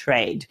chart to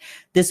trade.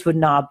 This would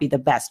not be the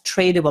best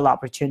tradable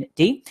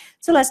opportunity.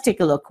 So let's take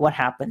a look what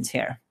happens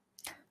here.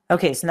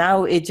 Okay, so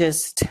now it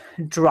just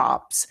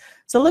drops.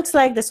 So it looks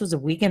like this was a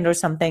weekend or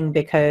something,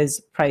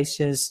 because price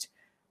just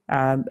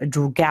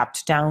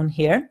gapped down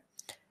here.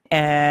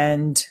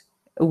 And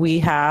we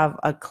have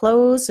a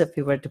close. If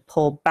we were to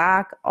pull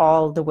back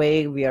all the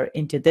way, we are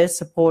into this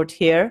support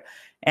here,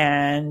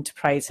 and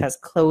price has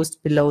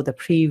closed below the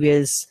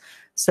previous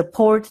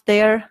support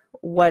there.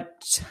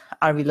 What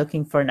are we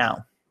looking for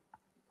now?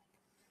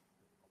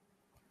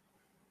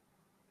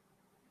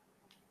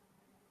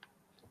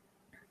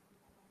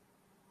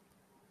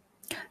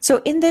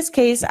 So in this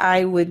case,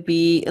 I would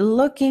be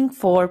looking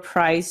for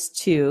price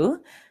to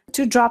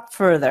drop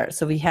further.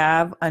 So we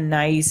have a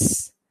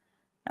nice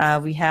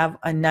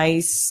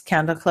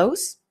candle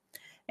close,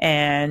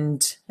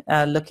 and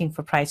looking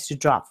for price to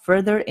drop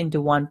further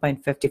into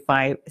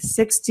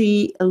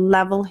 1.5560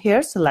 level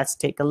here. So let's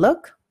take a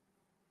look.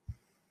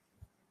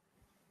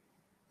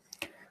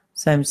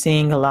 So I'm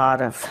seeing a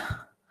lot of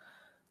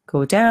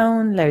go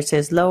down. There it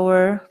says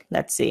lower.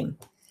 Let's see.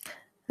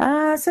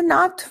 So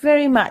not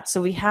very much.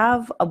 So we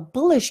have a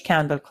bullish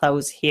candle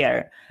close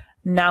here.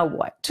 Now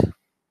what?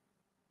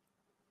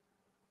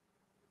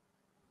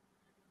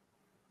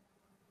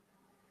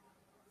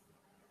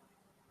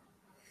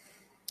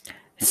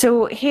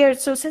 So here,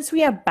 so since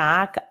we are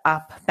back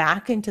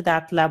into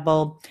that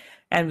level,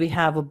 and we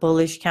have a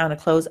bullish candle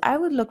close, I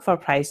would look for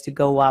price to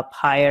go up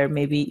higher,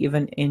 maybe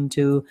even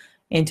into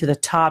the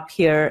top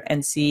here,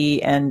 and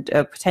see, and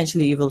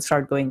potentially it will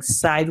start going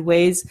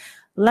sideways.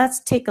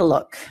 Let's take a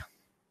look.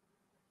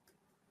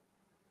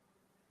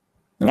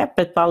 Yep,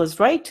 but Paul is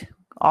right,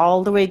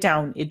 all the way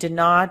down. It did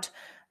not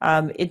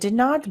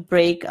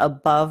break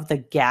above the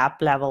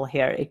gap level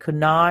here. It could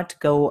not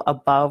go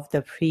above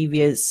the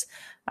previous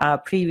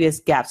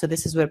gap. So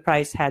this is where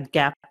price had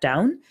gapped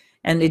down,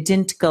 and it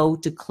didn't go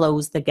to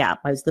close the gap.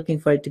 I was looking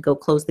for it to go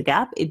close the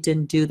gap. It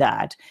didn't do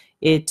that.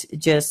 It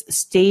just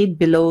stayed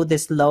below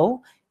this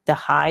low, the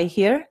high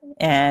here,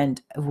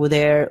 and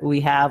there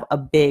we have a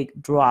big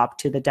drop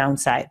to the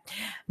downside.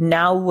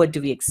 Now what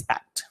do we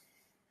expect?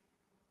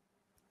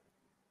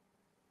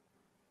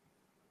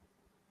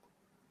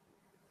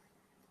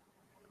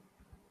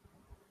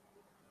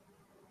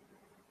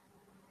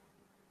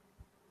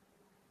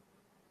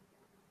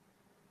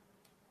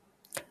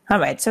 All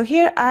right, so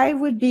here I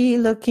would be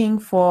looking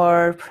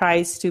for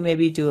price to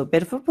maybe do a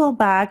bit of a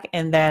pullback,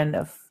 and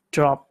then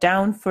drop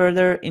down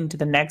further into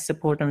the next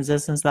support and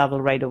resistance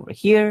level right over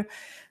here.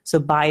 So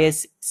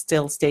bias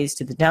still stays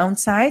to the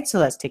downside. So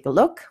let's take a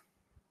look.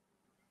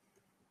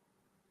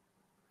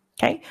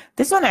 Okay,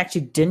 this one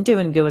actually didn't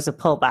even give us a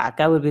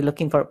pullback. I would be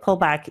looking for a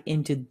pullback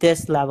into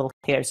this level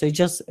here. So it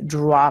just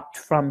dropped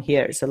from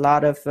here. So a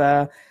lot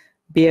of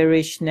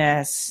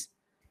bearishness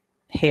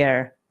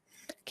here.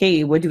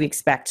 Okay, what do we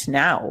expect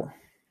now?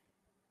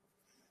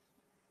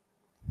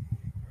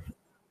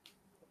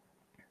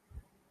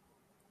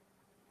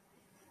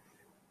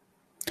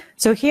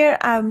 So here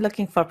I'm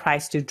looking for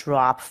price to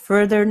drop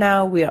further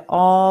now. We're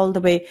all the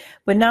way,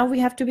 but now we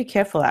have to be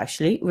careful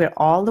actually. We're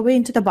all the way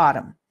into the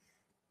bottom.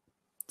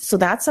 So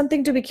that's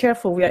something to be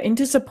careful. We are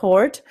into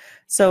support,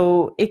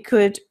 so it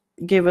could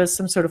give us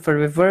some sort of a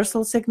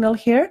reversal signal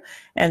here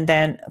and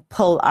then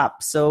pull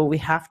up. So we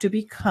have to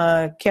be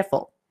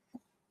careful.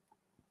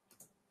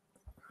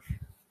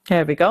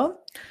 There we go.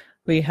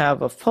 We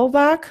have a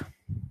pullback.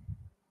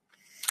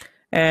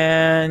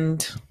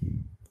 And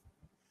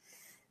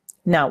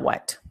now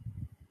what?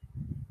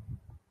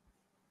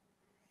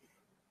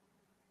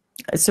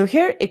 So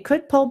here it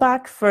could pull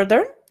back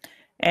further,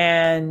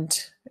 and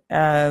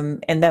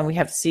and then we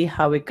have to see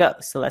how it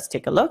goes. So let's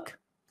take a look.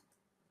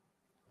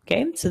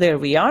 Okay, so there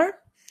we are.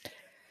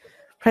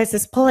 Price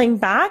is pulling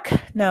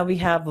back. Now we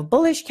have a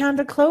bullish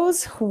candle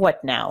close.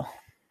 What now?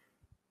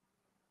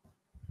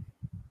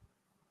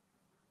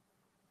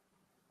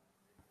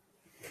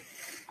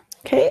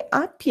 Okay,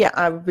 up. Yeah,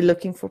 I would be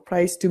looking for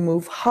price to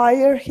move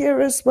higher here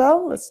as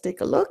well. Let's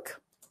take a look.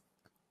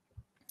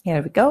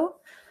 Here we go.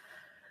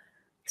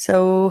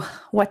 So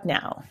what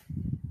now?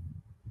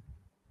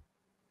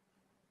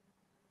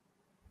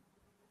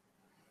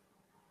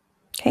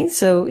 Okay,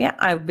 so yeah,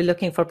 I would be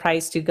looking for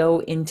price to go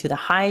into the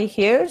high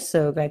here.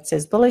 So that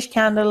says bullish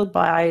candle,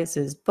 buy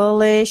says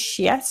bullish.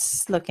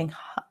 Yes, looking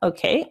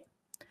okay.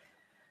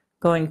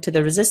 Going to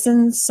the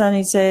resistance,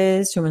 Sunny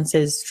says, Truman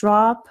says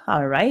drop.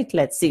 All right,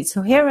 let's see.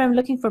 So here I'm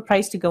looking for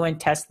price to go and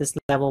test this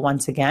level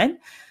once again.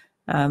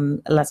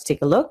 Let's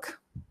take a look.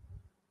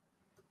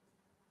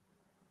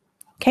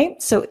 Okay,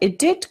 so it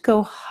did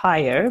go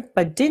higher,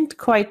 but didn't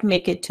quite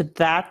make it to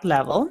that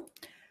level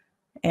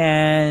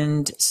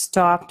and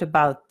stopped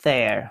about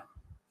there,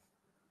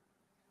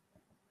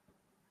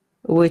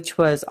 which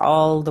was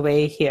all the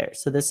way here.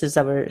 So this is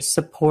our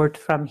support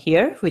from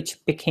here,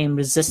 which became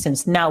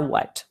resistance. Now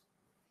what?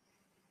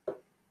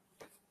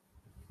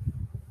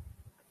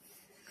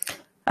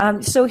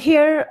 So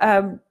here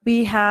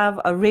we have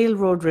a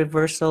railroad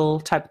reversal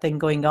type thing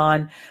going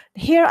on.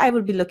 Here I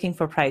would be looking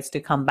for price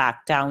to come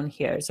back down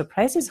here. So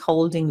price is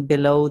holding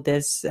below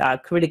this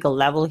critical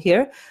level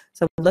here.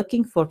 So I'm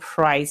looking for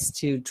price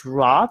to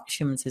drop.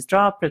 Shimon says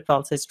drop,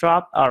 Pritpal says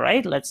drop. All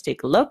right, let's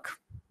take a look.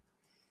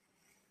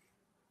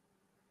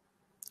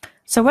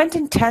 So went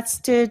and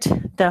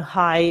tested the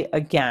high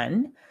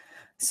again.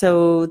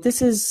 So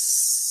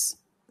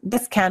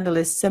this candle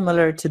is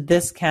similar to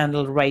this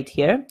candle right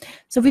here.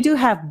 So we do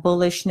have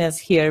bullishness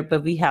here,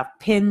 but we have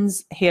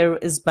pins here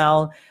as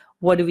well.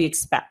 What do we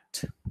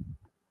expect?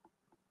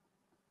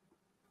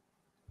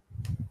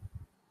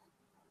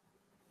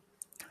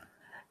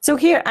 So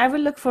here I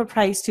will look for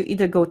price to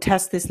either go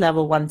test this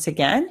level once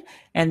again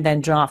and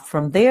then drop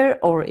from there,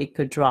 or it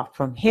could drop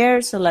from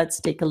here. So let's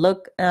take a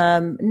look.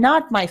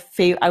 Not my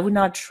favorite. I would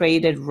not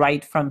trade it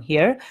right from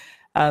here.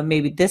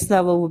 Maybe this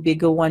level would be a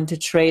good one to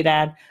trade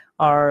at,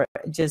 or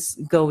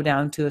just go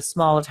down to a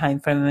smaller time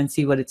frame and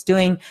see what it's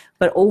doing.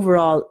 But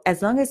overall,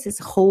 as long as it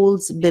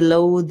holds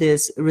below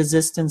this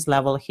resistance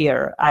level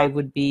here, I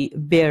would be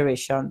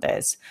bearish on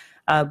this.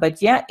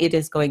 But yeah, it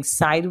is going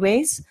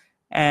sideways,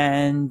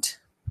 and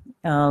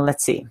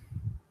let's see.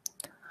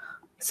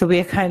 So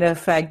we are kind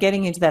of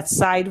getting into that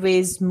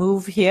sideways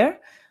move here,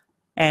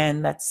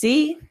 and let's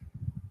see.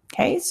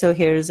 Okay, so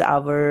here's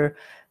our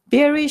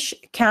bearish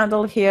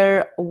candle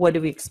here. What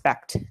do we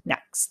expect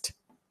next?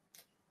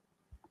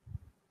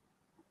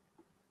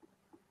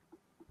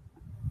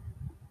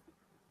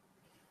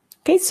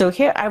 Okay, so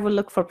here I will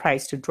look for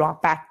price to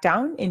drop back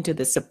down into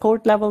the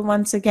support level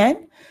once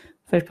again.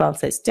 Football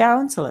says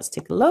down, so let's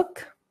take a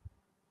look.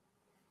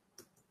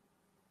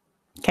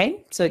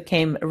 Okay, so it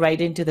came right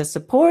into the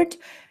support,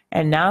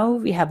 and now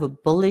we have a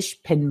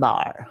bullish pin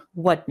bar.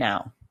 What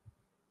now?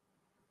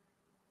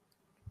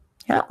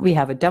 Yeah, we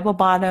have a double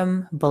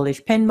bottom,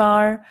 bullish pin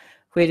bar.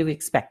 Where do we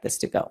expect this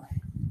to go?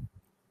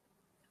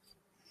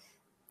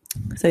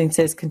 So it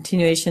says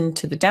continuation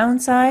to the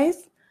downside.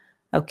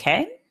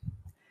 Okay.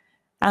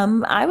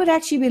 I would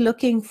actually be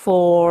looking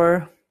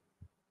for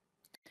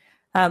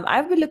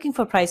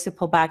price to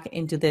pull back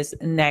into this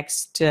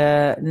next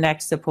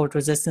support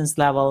resistance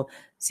level.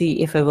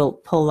 See if it will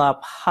pull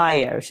up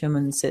higher.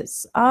 Shuman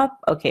says up.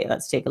 Okay,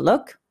 let's take a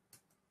look.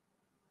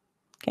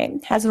 Okay,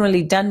 hasn't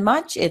really done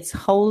much. It's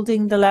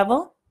holding the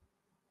level.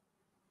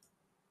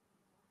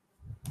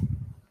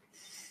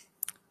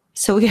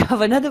 So we have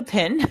another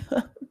pin.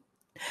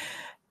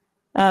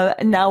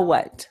 Now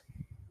what?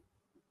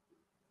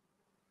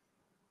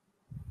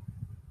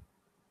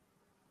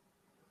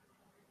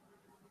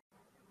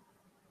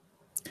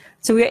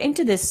 So we're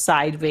into this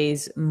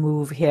sideways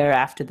move here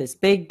after this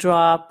big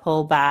drop,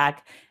 pull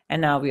back, and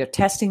now we are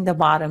testing the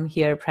bottom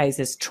here. Price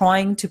is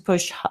trying to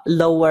push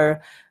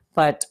lower,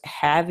 but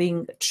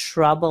having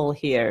trouble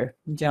here.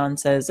 John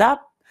says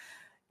up.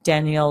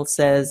 Daniel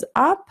says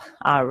up.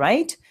 All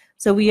right.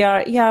 So we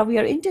are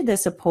into the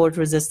support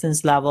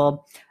resistance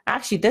level.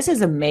 Actually, this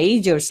is a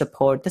major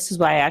support. This is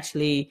why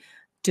actually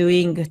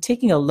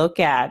taking a look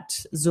at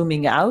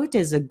zooming out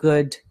is a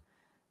good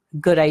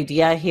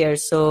idea here.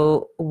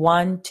 So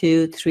 1,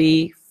 2,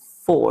 3,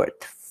 4th,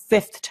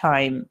 5th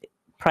time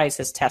price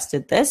has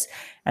tested this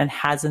and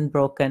hasn't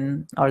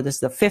broken, or this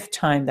is the 5th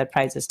time that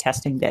price is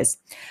testing this.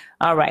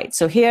 All right,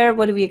 so here,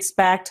 what do we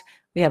expect?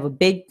 We have a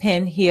big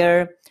pin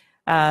here.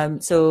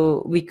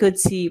 So we could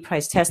see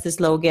price test this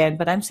low again,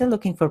 but I'm still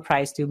looking for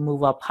price to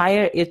move up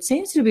higher. It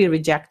seems to be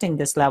rejecting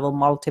this level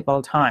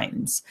multiple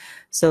times.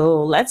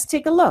 So let's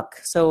take a look.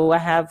 So I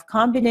have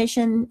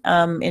combination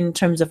in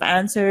terms of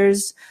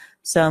answers.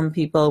 Some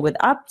people with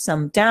up,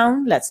 some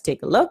down. Let's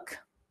take a look.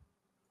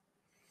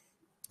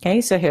 Okay,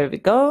 so here we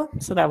go.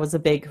 So that was a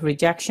big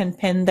rejection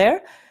pin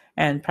there,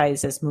 and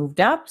price has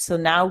moved up. So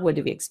now what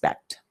do we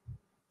expect?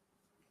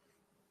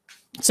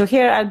 So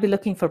here I'll be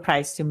looking for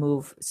price to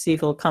move, see if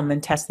it'll come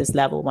and test this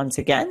level once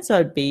again. So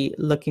I'd be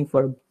looking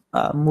for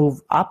a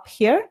move up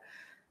here.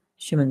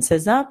 Schumann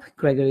says up,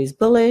 Gregory's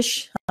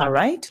bullish. All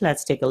right,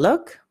 let's take a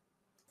look.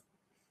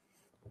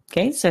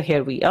 Okay, so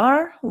here we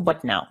are.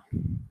 What now?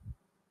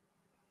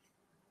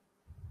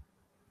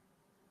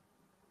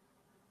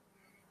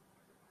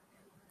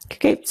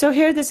 Okay, so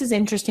here this is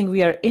interesting.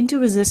 We are into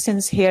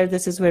resistance here.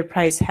 This is where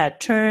price had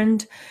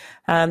turned,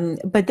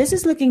 but this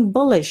is looking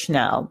bullish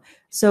now.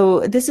 So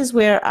this is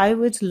where I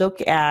would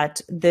look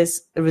at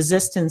this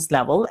resistance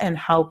level and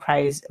how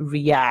price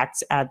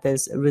reacts at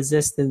this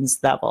resistance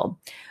level.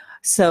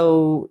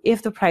 So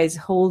if the price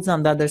holds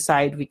on the other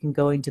side, we can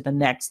go into the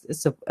next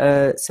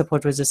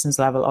support resistance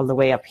level all the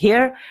way up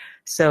here.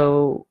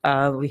 So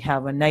we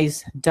have a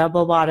nice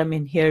double bottom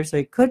in here. So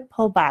it could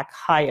pull back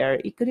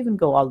higher. It could even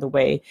go all the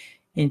way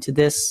into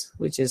this,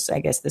 which is, I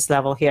guess, this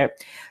level here.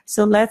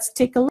 So let's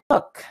take a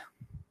look.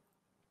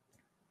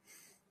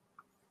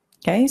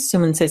 Okay,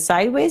 Suman says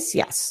sideways.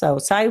 Yes, so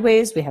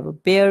sideways, we have a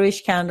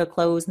bearish candle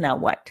close. Now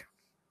what?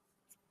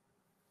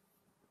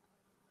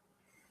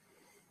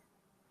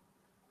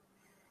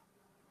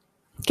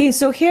 Okay,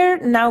 so here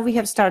now we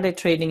have started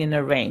trading in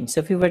a range.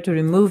 So if we were to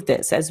remove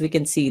this, as we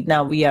can see,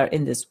 now we are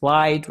in this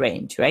wide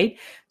range, right?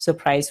 So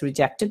price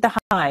rejected the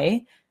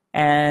high,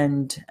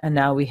 and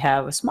now we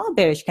have a small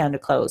bearish candle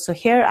close. So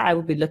here I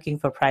will be looking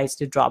for price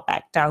to drop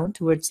back down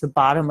towards the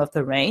bottom of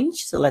the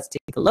range. So let's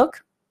take a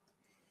look.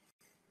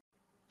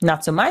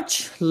 Not so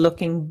much,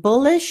 looking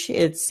bullish.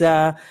 It's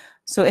so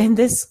in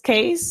this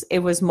case, it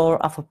was more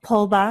of a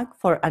pullback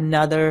for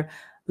another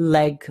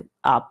leg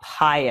up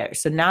higher.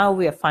 So now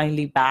we are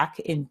finally back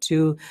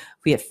into,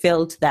 we have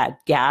filled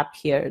that gap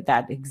here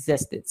that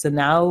existed. So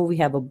now we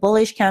have a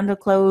bullish candle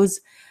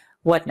close.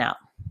 What now?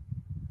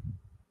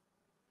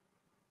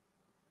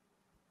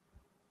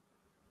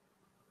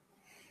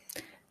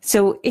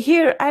 So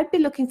here I'd be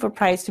looking for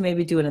price to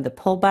maybe do another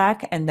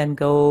pullback and then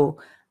go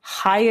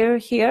higher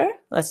here.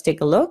 Let's take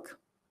a look.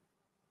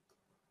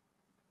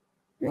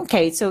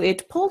 Okay, so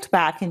it pulled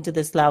back into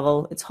this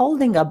level. It's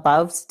holding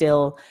above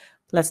still.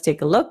 Let's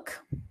take a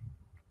look.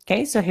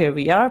 Okay, so here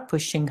we are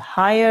pushing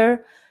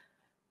higher.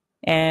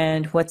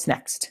 And what's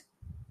next?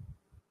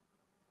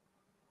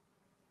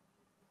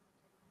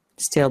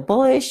 Still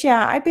bullish.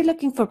 Yeah, I'd be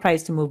looking for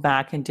price to move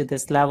back into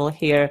this level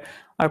here,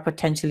 or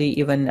potentially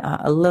even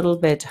a little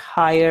bit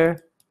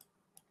higher.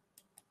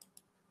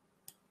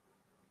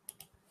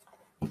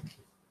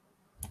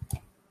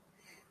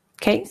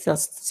 Okay, so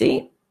let's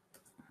see.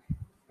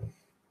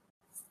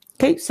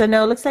 Okay, so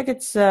now it looks like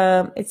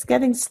it's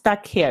getting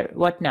stuck here.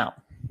 What now?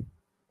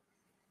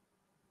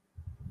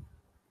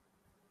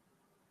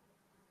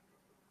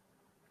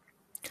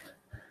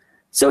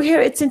 So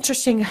here it's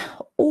interesting.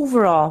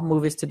 Overall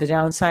move is to the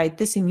downside.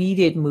 This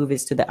immediate move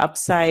is to the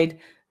upside.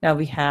 Now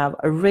we have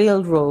a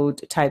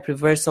railroad type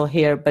reversal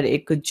here, but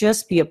it could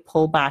just be a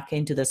pullback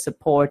into the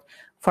support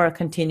for a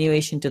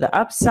continuation to the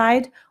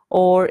upside.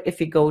 Or if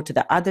we go to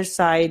the other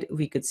side,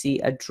 we could see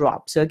a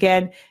drop. So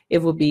again,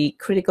 it would be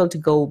critical to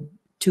go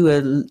to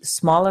a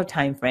smaller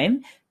time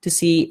frame to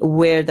see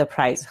where the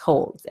price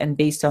holds. And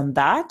based on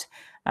that,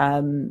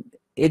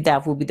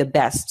 that will be the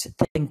best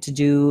thing to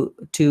do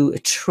to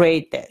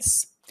trade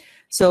this.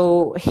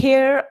 So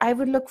here I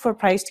would look for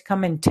price to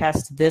come and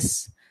test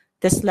this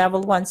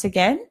level once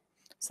again.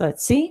 So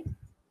let's see.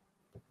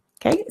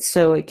 Okay,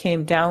 so it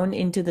came down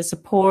into the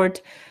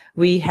support.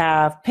 We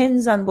have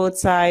pins on both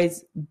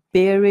sides,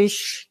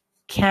 bearish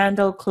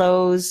candle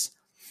close.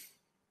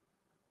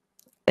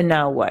 And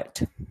now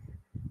what?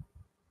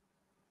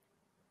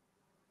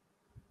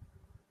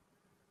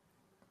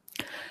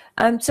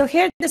 So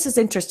here, this is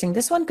interesting.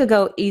 This one could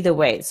go either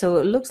way. So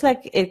it looks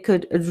like it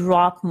could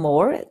drop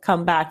more,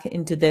 come back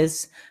into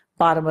this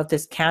bottom of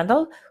this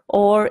candle,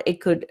 or it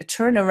could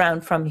turn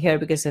around from here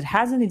because it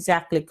hasn't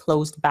exactly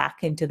closed back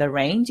into the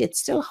range.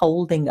 It's still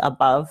holding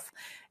above,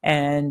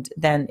 and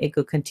then it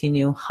could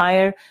continue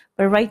higher.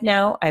 But right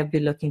now, I'd be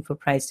looking for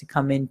price to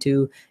come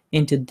into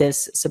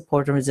this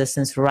support and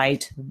resistance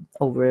right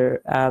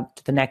over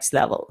to the next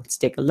level. Let's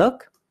take a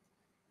look.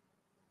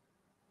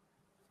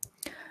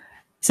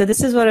 So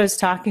this is what I was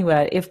talking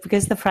about.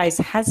 Because the price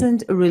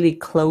hasn't really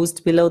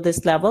closed below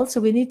this level,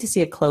 so we need to see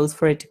a close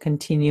for it to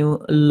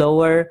continue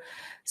lower.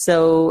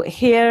 So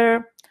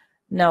here,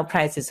 now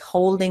price is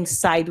holding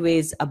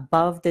sideways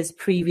above this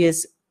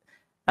previous,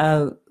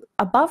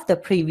 above the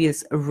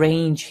previous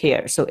range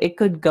here. So it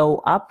could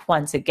go up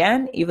once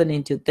again, even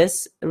into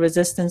this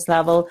resistance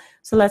level.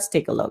 So let's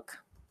take a look.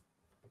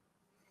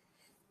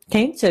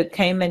 Okay, so it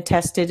came and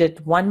tested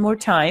it one more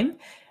time,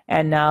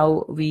 and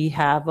now we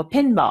have a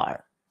pin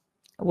bar.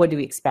 What do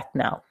we expect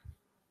now?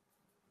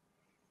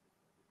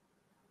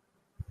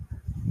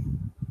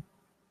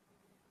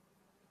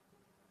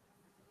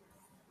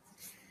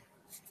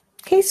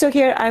 Okay, so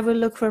here I will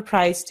look for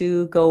price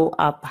to go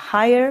up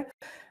higher,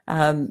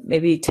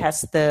 maybe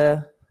test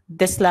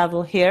this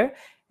level here,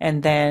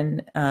 and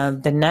then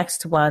the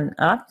next one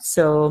up.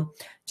 So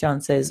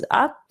John says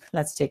up.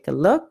 Let's take a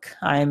look.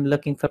 I'm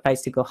looking for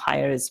price to go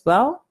higher as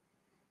well.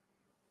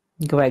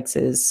 Greg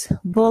says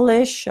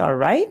bullish. All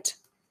right.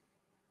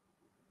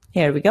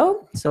 Here we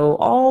go. So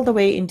all the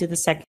way into the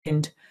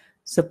second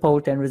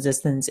support and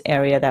resistance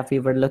area that we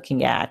were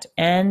looking at.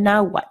 And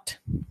now what?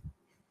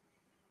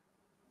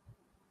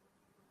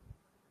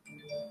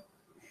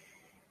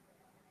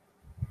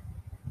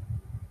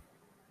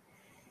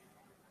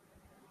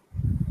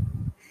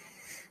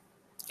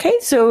 Okay,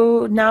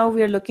 so now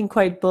we're looking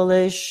quite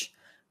bullish.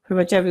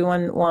 Pretty much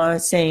everyone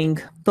was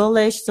saying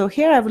bullish. So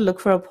here I would look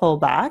for a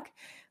pullback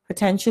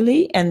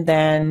potentially, and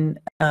then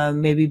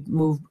maybe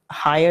move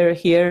higher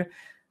here.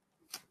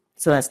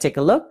 So let's take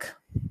a look.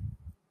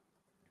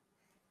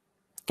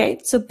 Okay,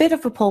 it's a bit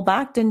of a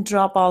pullback, didn't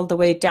drop all the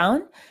way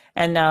down.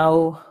 And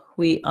now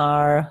we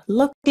are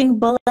looking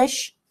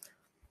bullish.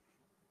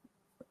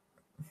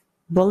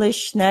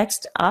 Bullish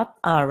next, up.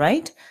 All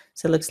right.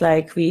 So it looks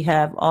like we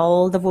have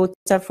all the votes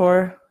are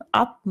for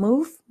up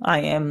move. I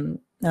am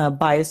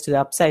biased to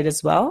the upside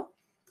as well.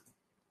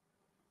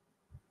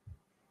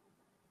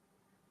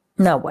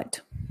 Now what?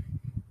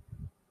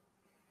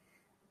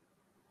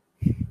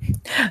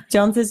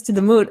 John says to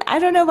the moon. I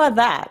don't know about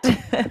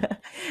that.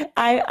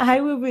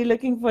 I will be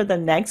looking for the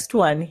next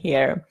one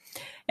here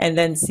and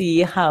then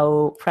see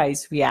how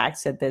price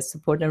reacts at this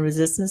support and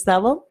resistance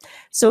level.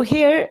 So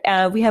here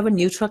we have a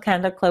neutral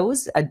candle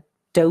close, a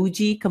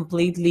doji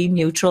completely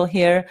neutral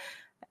here.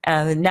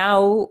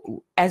 Now,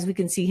 as we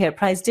can see here,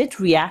 price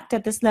did react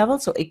at this level.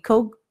 So it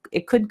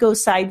could go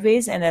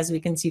sideways. And as we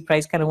can see,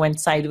 price kind of went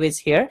sideways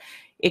here.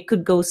 It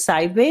could go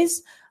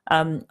sideways.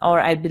 Or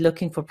I'd be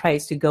looking for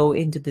price to go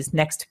into this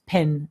next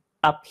pin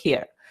up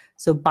here.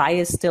 So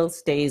bias still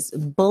stays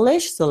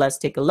bullish. So let's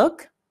take a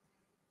look.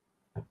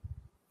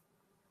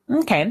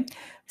 Okay,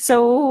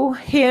 so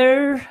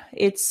here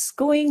it's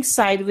going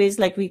sideways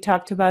like we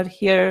talked about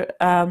here.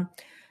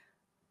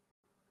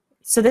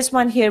 So this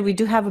one here, we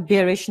do have a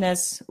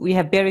bearishness. We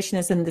have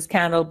bearishness in this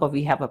candle, but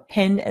we have a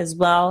pin as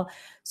well.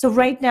 So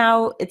right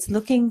now it's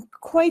looking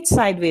quite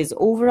sideways.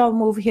 Overall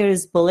move here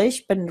is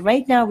bullish, but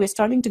right now we're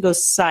starting to go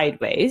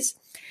sideways.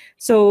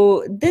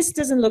 So this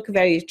doesn't look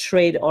very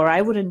trade, or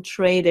I wouldn't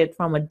trade it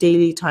from a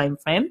daily time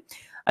frame.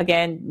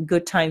 Again,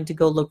 good time to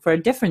go look for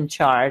a different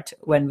chart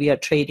when we are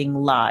trading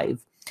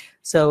live.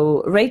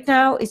 So right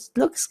now it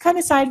looks kind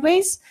of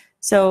sideways.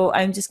 So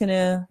I'm just going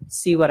to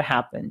see what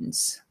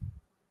happens.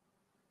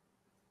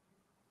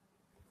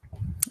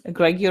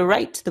 Greg, you're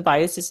right. The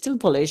bias is still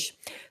bullish.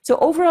 So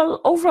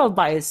overall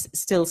bias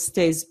still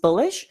stays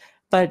bullish,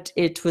 but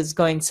it was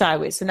going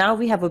sideways. So now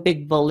we have a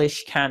big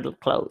bullish candle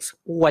close.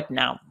 What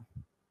now?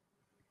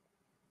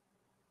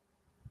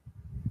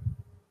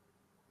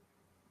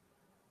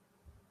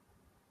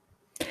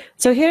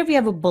 So here we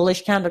have a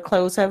bullish candle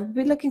close. I would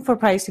be looking for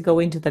price to go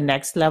into the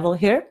next level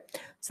here.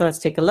 So let's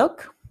take a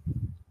look.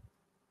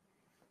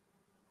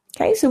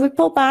 Okay, so we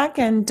pull back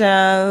and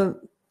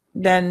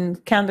then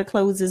candle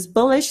closes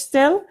bullish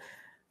still.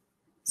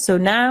 So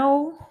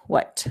now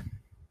what?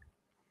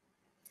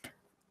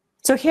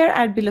 So here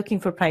I'd be looking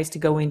for price to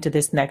go into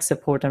this next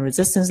support and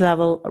resistance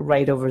level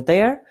right over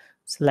there.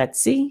 So let's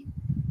see.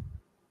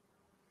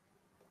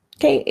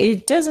 Okay,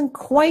 it doesn't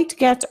quite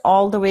get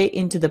all the way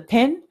into the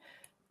pin.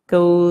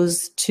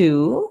 Goes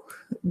to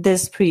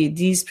these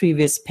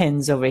previous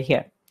pins over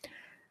here.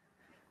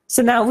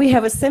 So now we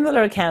have a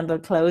similar candle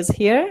close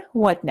here.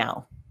 What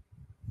now?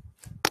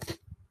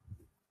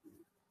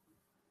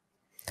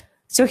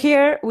 So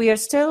here we are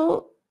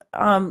still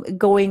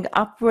going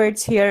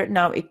upwards here.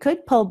 Now it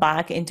could pull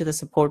back into the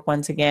support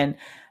once again,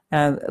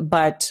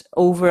 but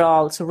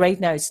overall, so right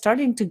now it's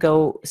starting to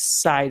go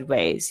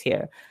sideways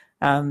here.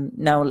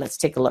 Now let's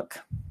take a look.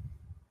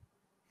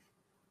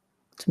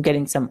 So I'm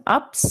getting some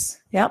ups.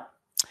 Yep.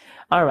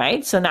 All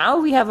right. So now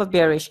we have a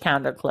bearish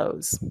candle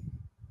close.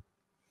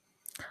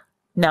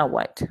 Now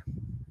what?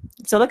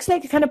 So it looks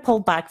like it kind of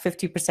pulled back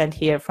 50%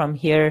 here from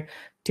here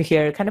to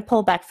here, kind of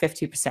pull back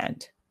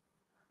 50%.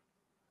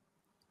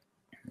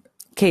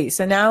 Okay.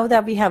 So now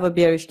that we have a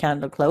bearish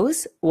candle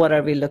close, what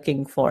are we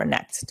looking for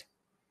next?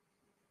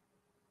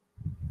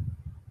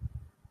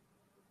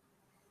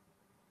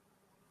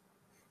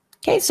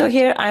 Okay, so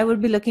here I would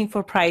be looking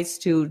for price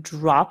to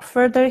drop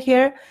further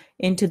here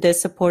into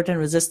this support and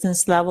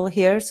resistance level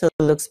here. So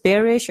it looks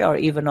bearish, or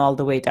even all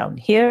the way down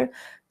here.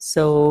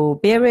 So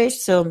bearish,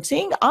 so I'm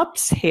seeing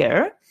ups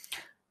here.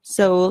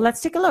 So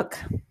let's take a look.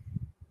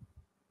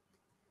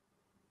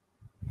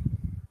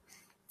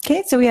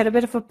 Okay, so we had a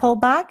bit of a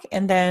pullback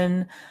and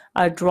then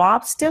a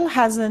drop. Still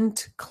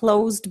hasn't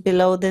closed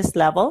below this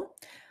level.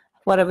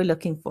 What are we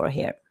looking for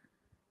here?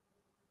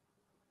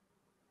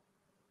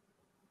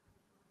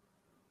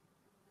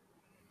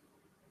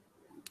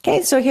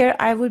 Okay, so here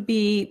I would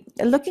be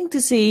looking to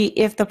see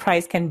if the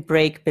price can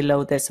break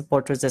below the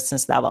support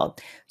resistance level.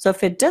 So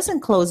if it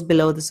doesn't close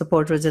below the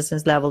support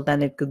resistance level,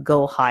 then it could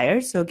go higher.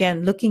 So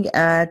again, looking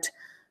at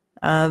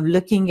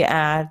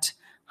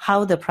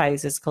how the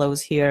price is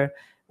closed here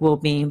will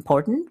be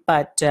important,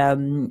 but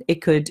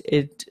it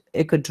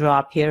could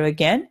drop here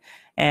again,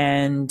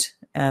 and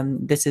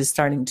this is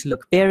starting to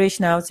look bearish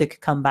now, so it could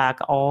come back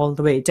all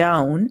the way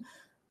down.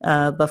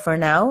 But for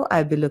now,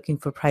 I'd be looking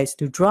for price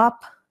to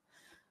drop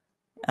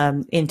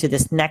into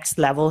this next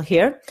level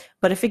here.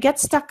 But if it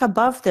gets stuck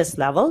above this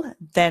level,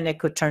 then it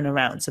could turn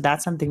around. So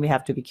that's something we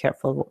have to be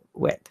careful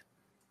with.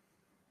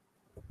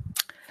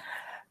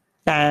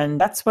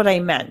 And that's what I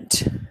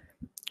meant.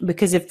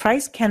 Because if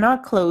price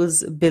cannot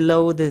close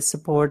below the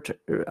support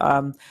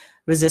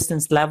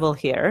resistance level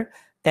here,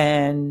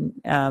 then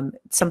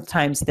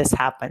sometimes this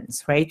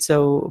happens, right?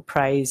 So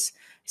price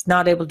is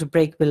not able to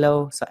break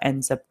below, so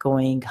ends up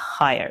going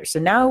higher. So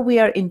now we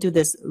are into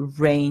this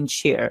range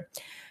here.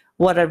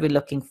 What are we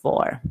looking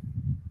for?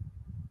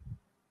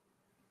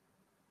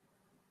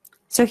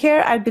 So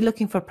here I'd be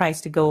looking for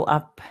price to go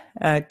up,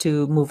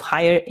 to move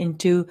higher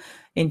into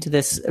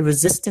this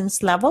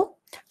resistance level.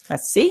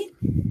 Let's see.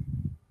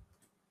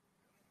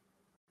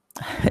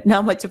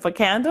 Not much of a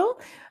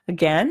candle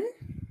again.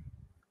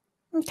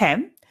 Okay.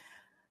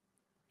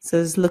 So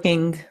it's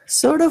looking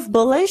sort of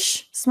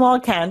bullish, small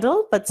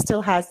candle, but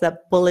still has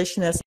that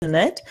bullishness in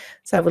it.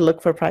 So I would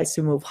look for price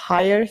to move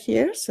higher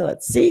here. So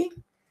let's see.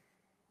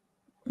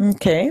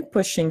 Okay,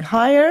 pushing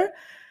higher.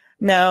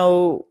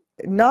 Now,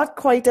 not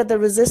quite at the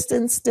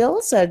resistance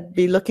still, so I'd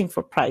be looking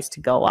for price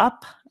to go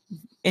up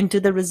into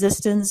the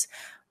resistance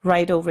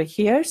right over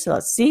here. So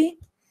let's see.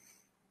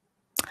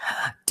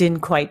 Didn't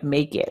quite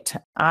make it.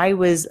 I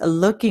was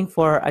looking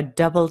for a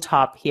double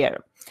top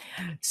here.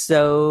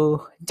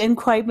 So didn't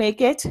quite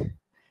make it.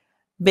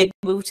 Big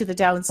move to the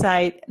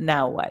downside.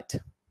 Now what?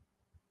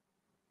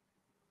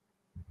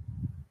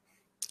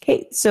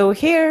 Okay, so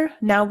here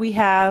now we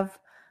have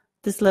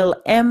this little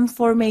M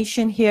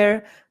formation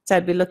here. So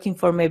I'd be looking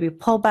for maybe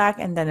pullback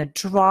and then a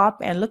drop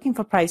and looking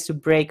for price to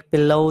break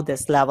below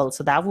this level.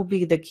 So that will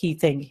be the key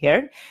thing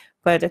here.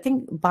 But I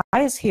think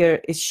bias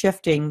here is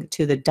shifting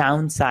to the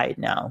downside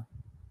now.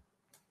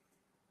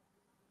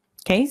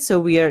 Okay,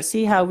 so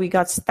see how we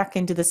got stuck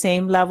into the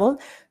same level.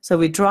 So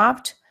we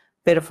dropped,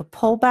 bit of a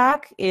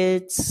pullback.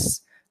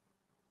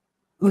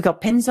 We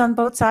got pins on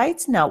both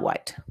sides. Now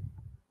what?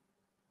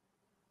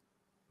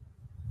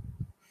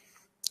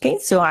 Okay,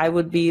 so I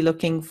would be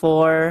looking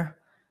for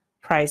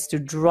price to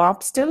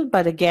drop still,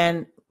 but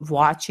again,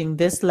 watching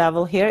this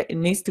level here, it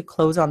needs to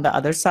close on the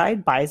other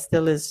side. Buy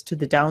still is to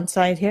the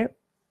downside here.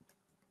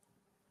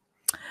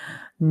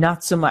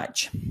 Not so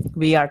much.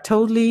 We are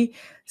totally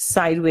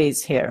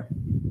sideways here.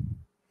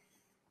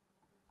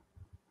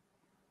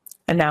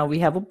 And now we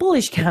have a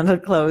bullish candle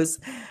close.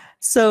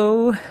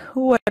 So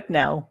what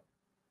now?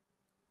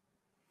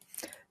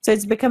 So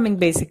it's becoming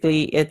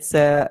basically, it's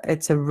a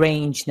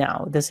range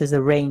now. This is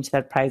a range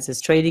that price is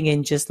trading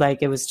in, just like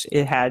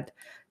it had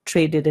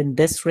traded in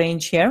this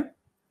range here.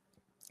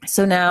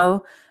 So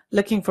now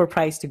looking for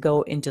price to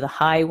go into the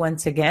high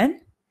once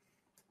again.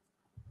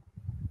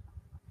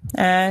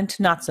 And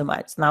not so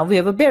much. Now we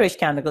have a bearish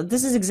candle.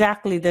 This is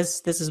exactly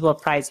this is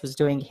what price was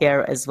doing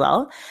here as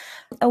well.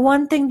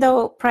 One thing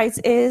though, price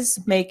is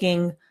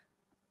making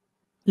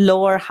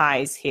lower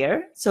highs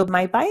here. So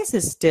my bias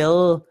is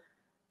still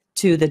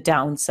to the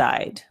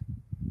downside.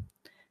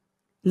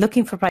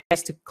 Looking for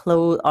price to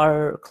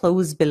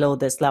close below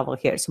this level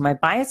here. So my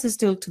bias is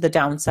still to the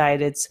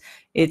downside.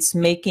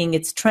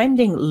 It's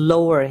trending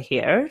lower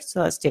here.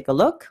 So let's take a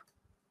look.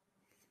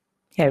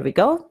 Here we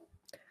go.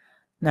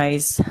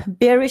 Nice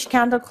bearish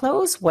candle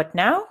close. What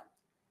now?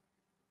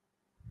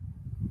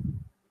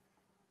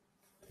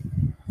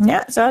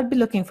 Yeah, so I'd be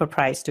looking for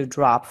price to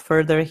drop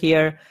further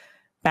here,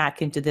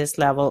 back into this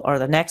level or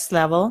the next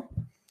level.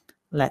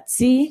 Let's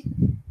see.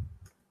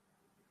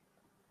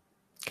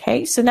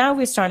 Okay, so now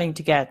we're starting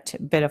to get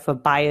a bit of a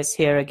bias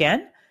here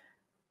again.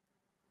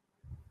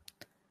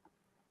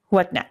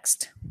 What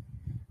next?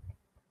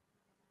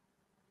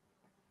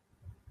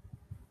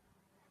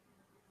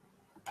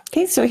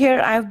 Okay, so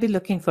here I'll be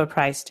looking for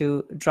price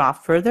to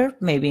drop further,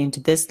 maybe into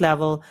this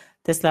level,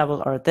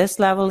 or this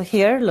level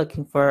here,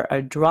 looking for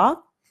a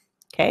drop.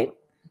 Okay.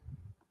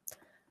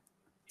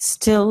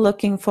 Still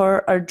looking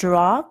for a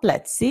drop.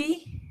 Let's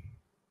see.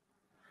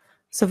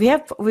 So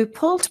we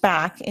pulled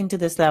back into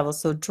this level.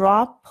 So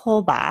drop,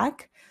 pull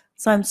back.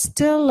 So I'm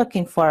still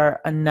looking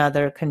for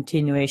another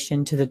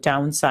continuation to the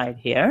downside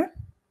here.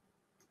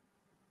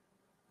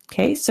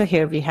 Okay, so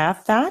here we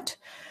have that.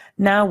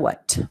 Now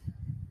what?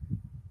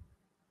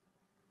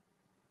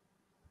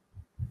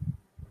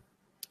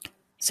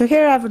 So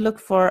here I would look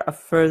for a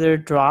further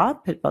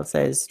drop. Pitbull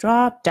says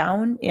drop,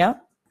 down, yeah.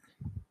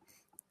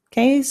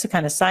 Okay, so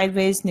kind of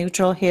sideways,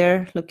 neutral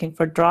here, looking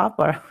for drop,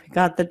 or we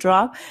got the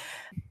drop.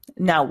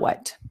 Now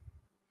what?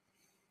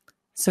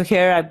 So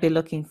here I'd be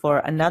looking for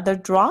another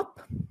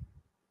drop.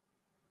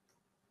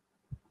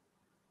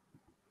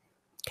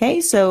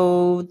 Okay,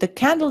 so the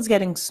candle's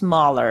getting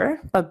smaller,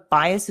 but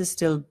bias is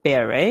still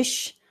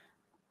bearish.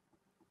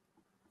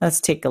 Let's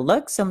take a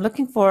look. So I'm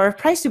looking for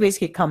price to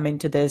basically come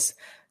into this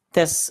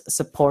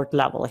support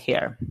level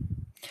here.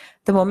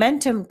 The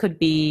momentum could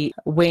be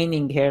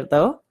waning here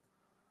though.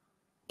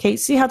 Okay,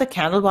 see how the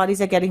candle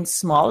bodies are getting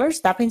smaller?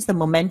 So that means the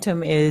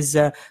momentum is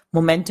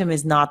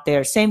not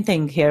there. Same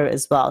thing here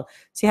as well.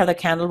 See how the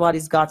candle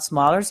bodies got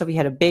smaller? So we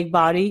had a big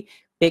body,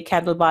 big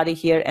candle body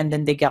here, and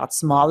then they got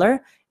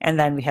smaller, and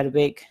then we had a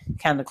big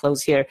candle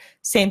close here.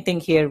 Same thing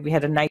here. We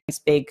had a nice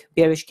big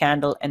bearish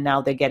candle, and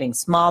now they're getting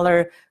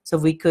smaller. So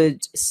we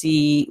could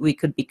see we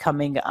could be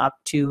coming up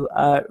to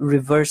a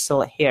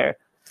reversal here.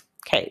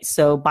 Okay,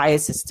 so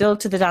bias is still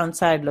to the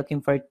downside,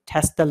 looking for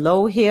test the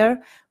low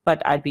here,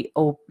 but I'd be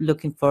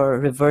looking for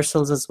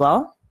reversals as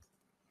well.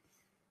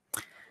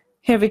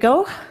 Here we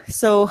go.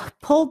 So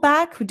pull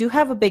back. We do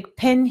have a big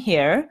pin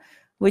here,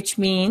 which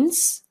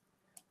means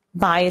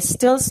bias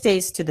still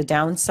stays to the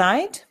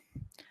downside.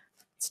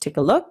 Let's take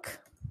a look.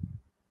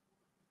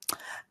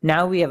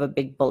 Now we have a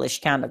big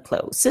bullish candle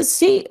close. So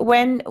see,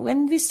 when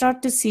we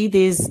start to see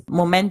these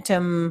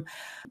momentum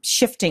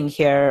shifting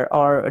here,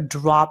 or a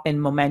drop in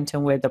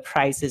momentum where the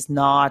price is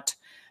not,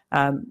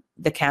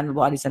 the candle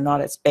bodies are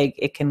not as big,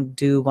 it can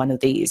do one of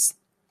these.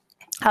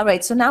 All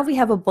right, so now we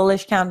have a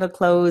bullish candle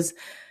close.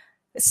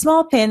 A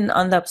small pin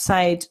on the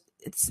upside.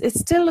 It's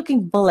still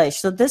looking bullish.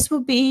 So this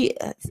will be,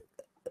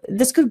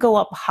 this could go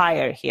up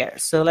higher here.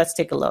 So let's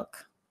take a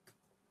look.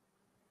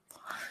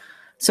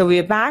 So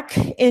we're back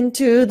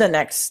into the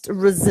next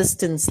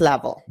resistance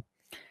level.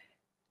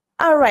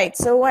 All right,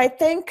 so I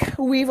think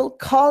we will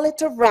call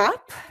it a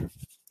wrap.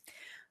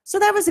 So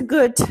that was a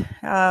good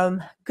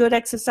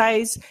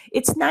exercise.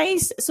 It's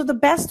nice. So the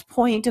best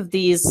point of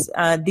these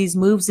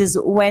moves is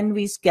when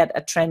we get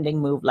a trending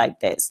move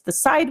like this. The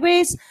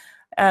sideways,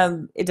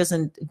 it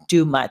doesn't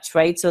do much,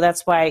 right? So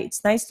that's why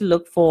it's nice to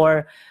look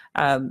for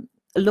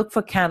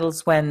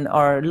candles when,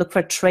 or look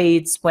for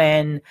trades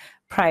when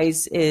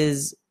price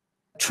is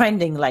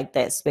trending like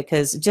this,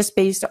 because just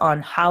based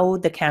on how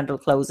the candle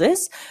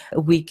closes,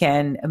 we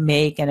can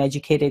make an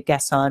educated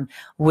guess on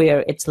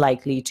where it's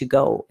likely to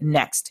go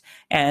next.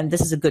 And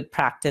this is a good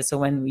practice. So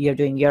when you're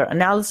doing your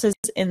analysis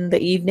in the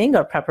evening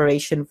or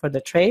preparation for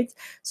the trades,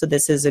 so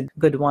this is a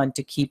good one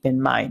to keep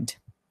in mind.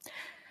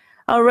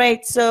 All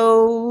right,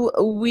 so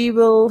we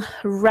will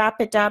wrap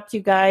it up, you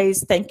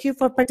guys. Thank you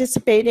for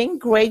participating.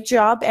 Great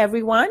job,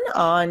 everyone,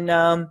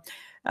 on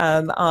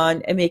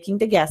making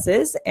the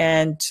guesses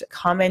and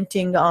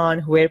commenting on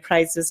where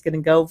price is going to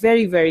go.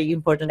 Very, very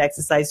important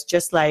exercise.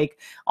 Just like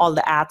all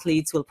the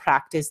athletes will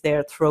practice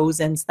their throws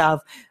and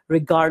stuff,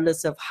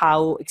 regardless of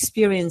how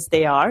experienced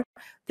they are.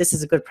 This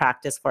is a good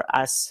practice for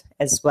us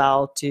as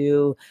well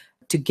to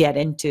get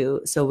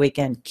into, so we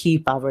can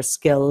keep our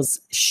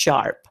skills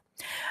sharp.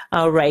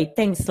 All right.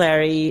 Thanks,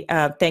 Larry.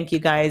 Thank you,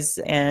 guys,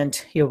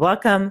 and you're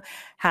welcome.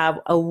 Have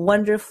a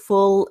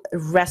wonderful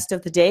rest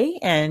of the day,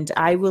 and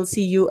I will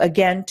see you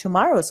again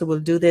tomorrow. So we'll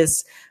do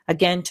this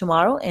again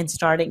tomorrow, and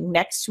starting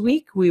next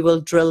week, we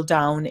will drill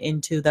down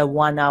into the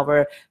 1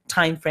 hour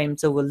time frame.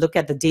 So we'll look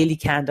at the daily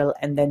candle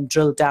and then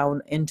drill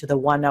down into the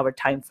 1 hour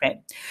time frame.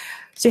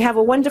 So you have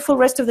a wonderful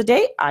rest of the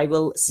day. I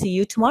will see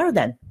you tomorrow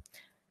then.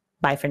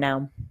 Bye for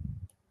now.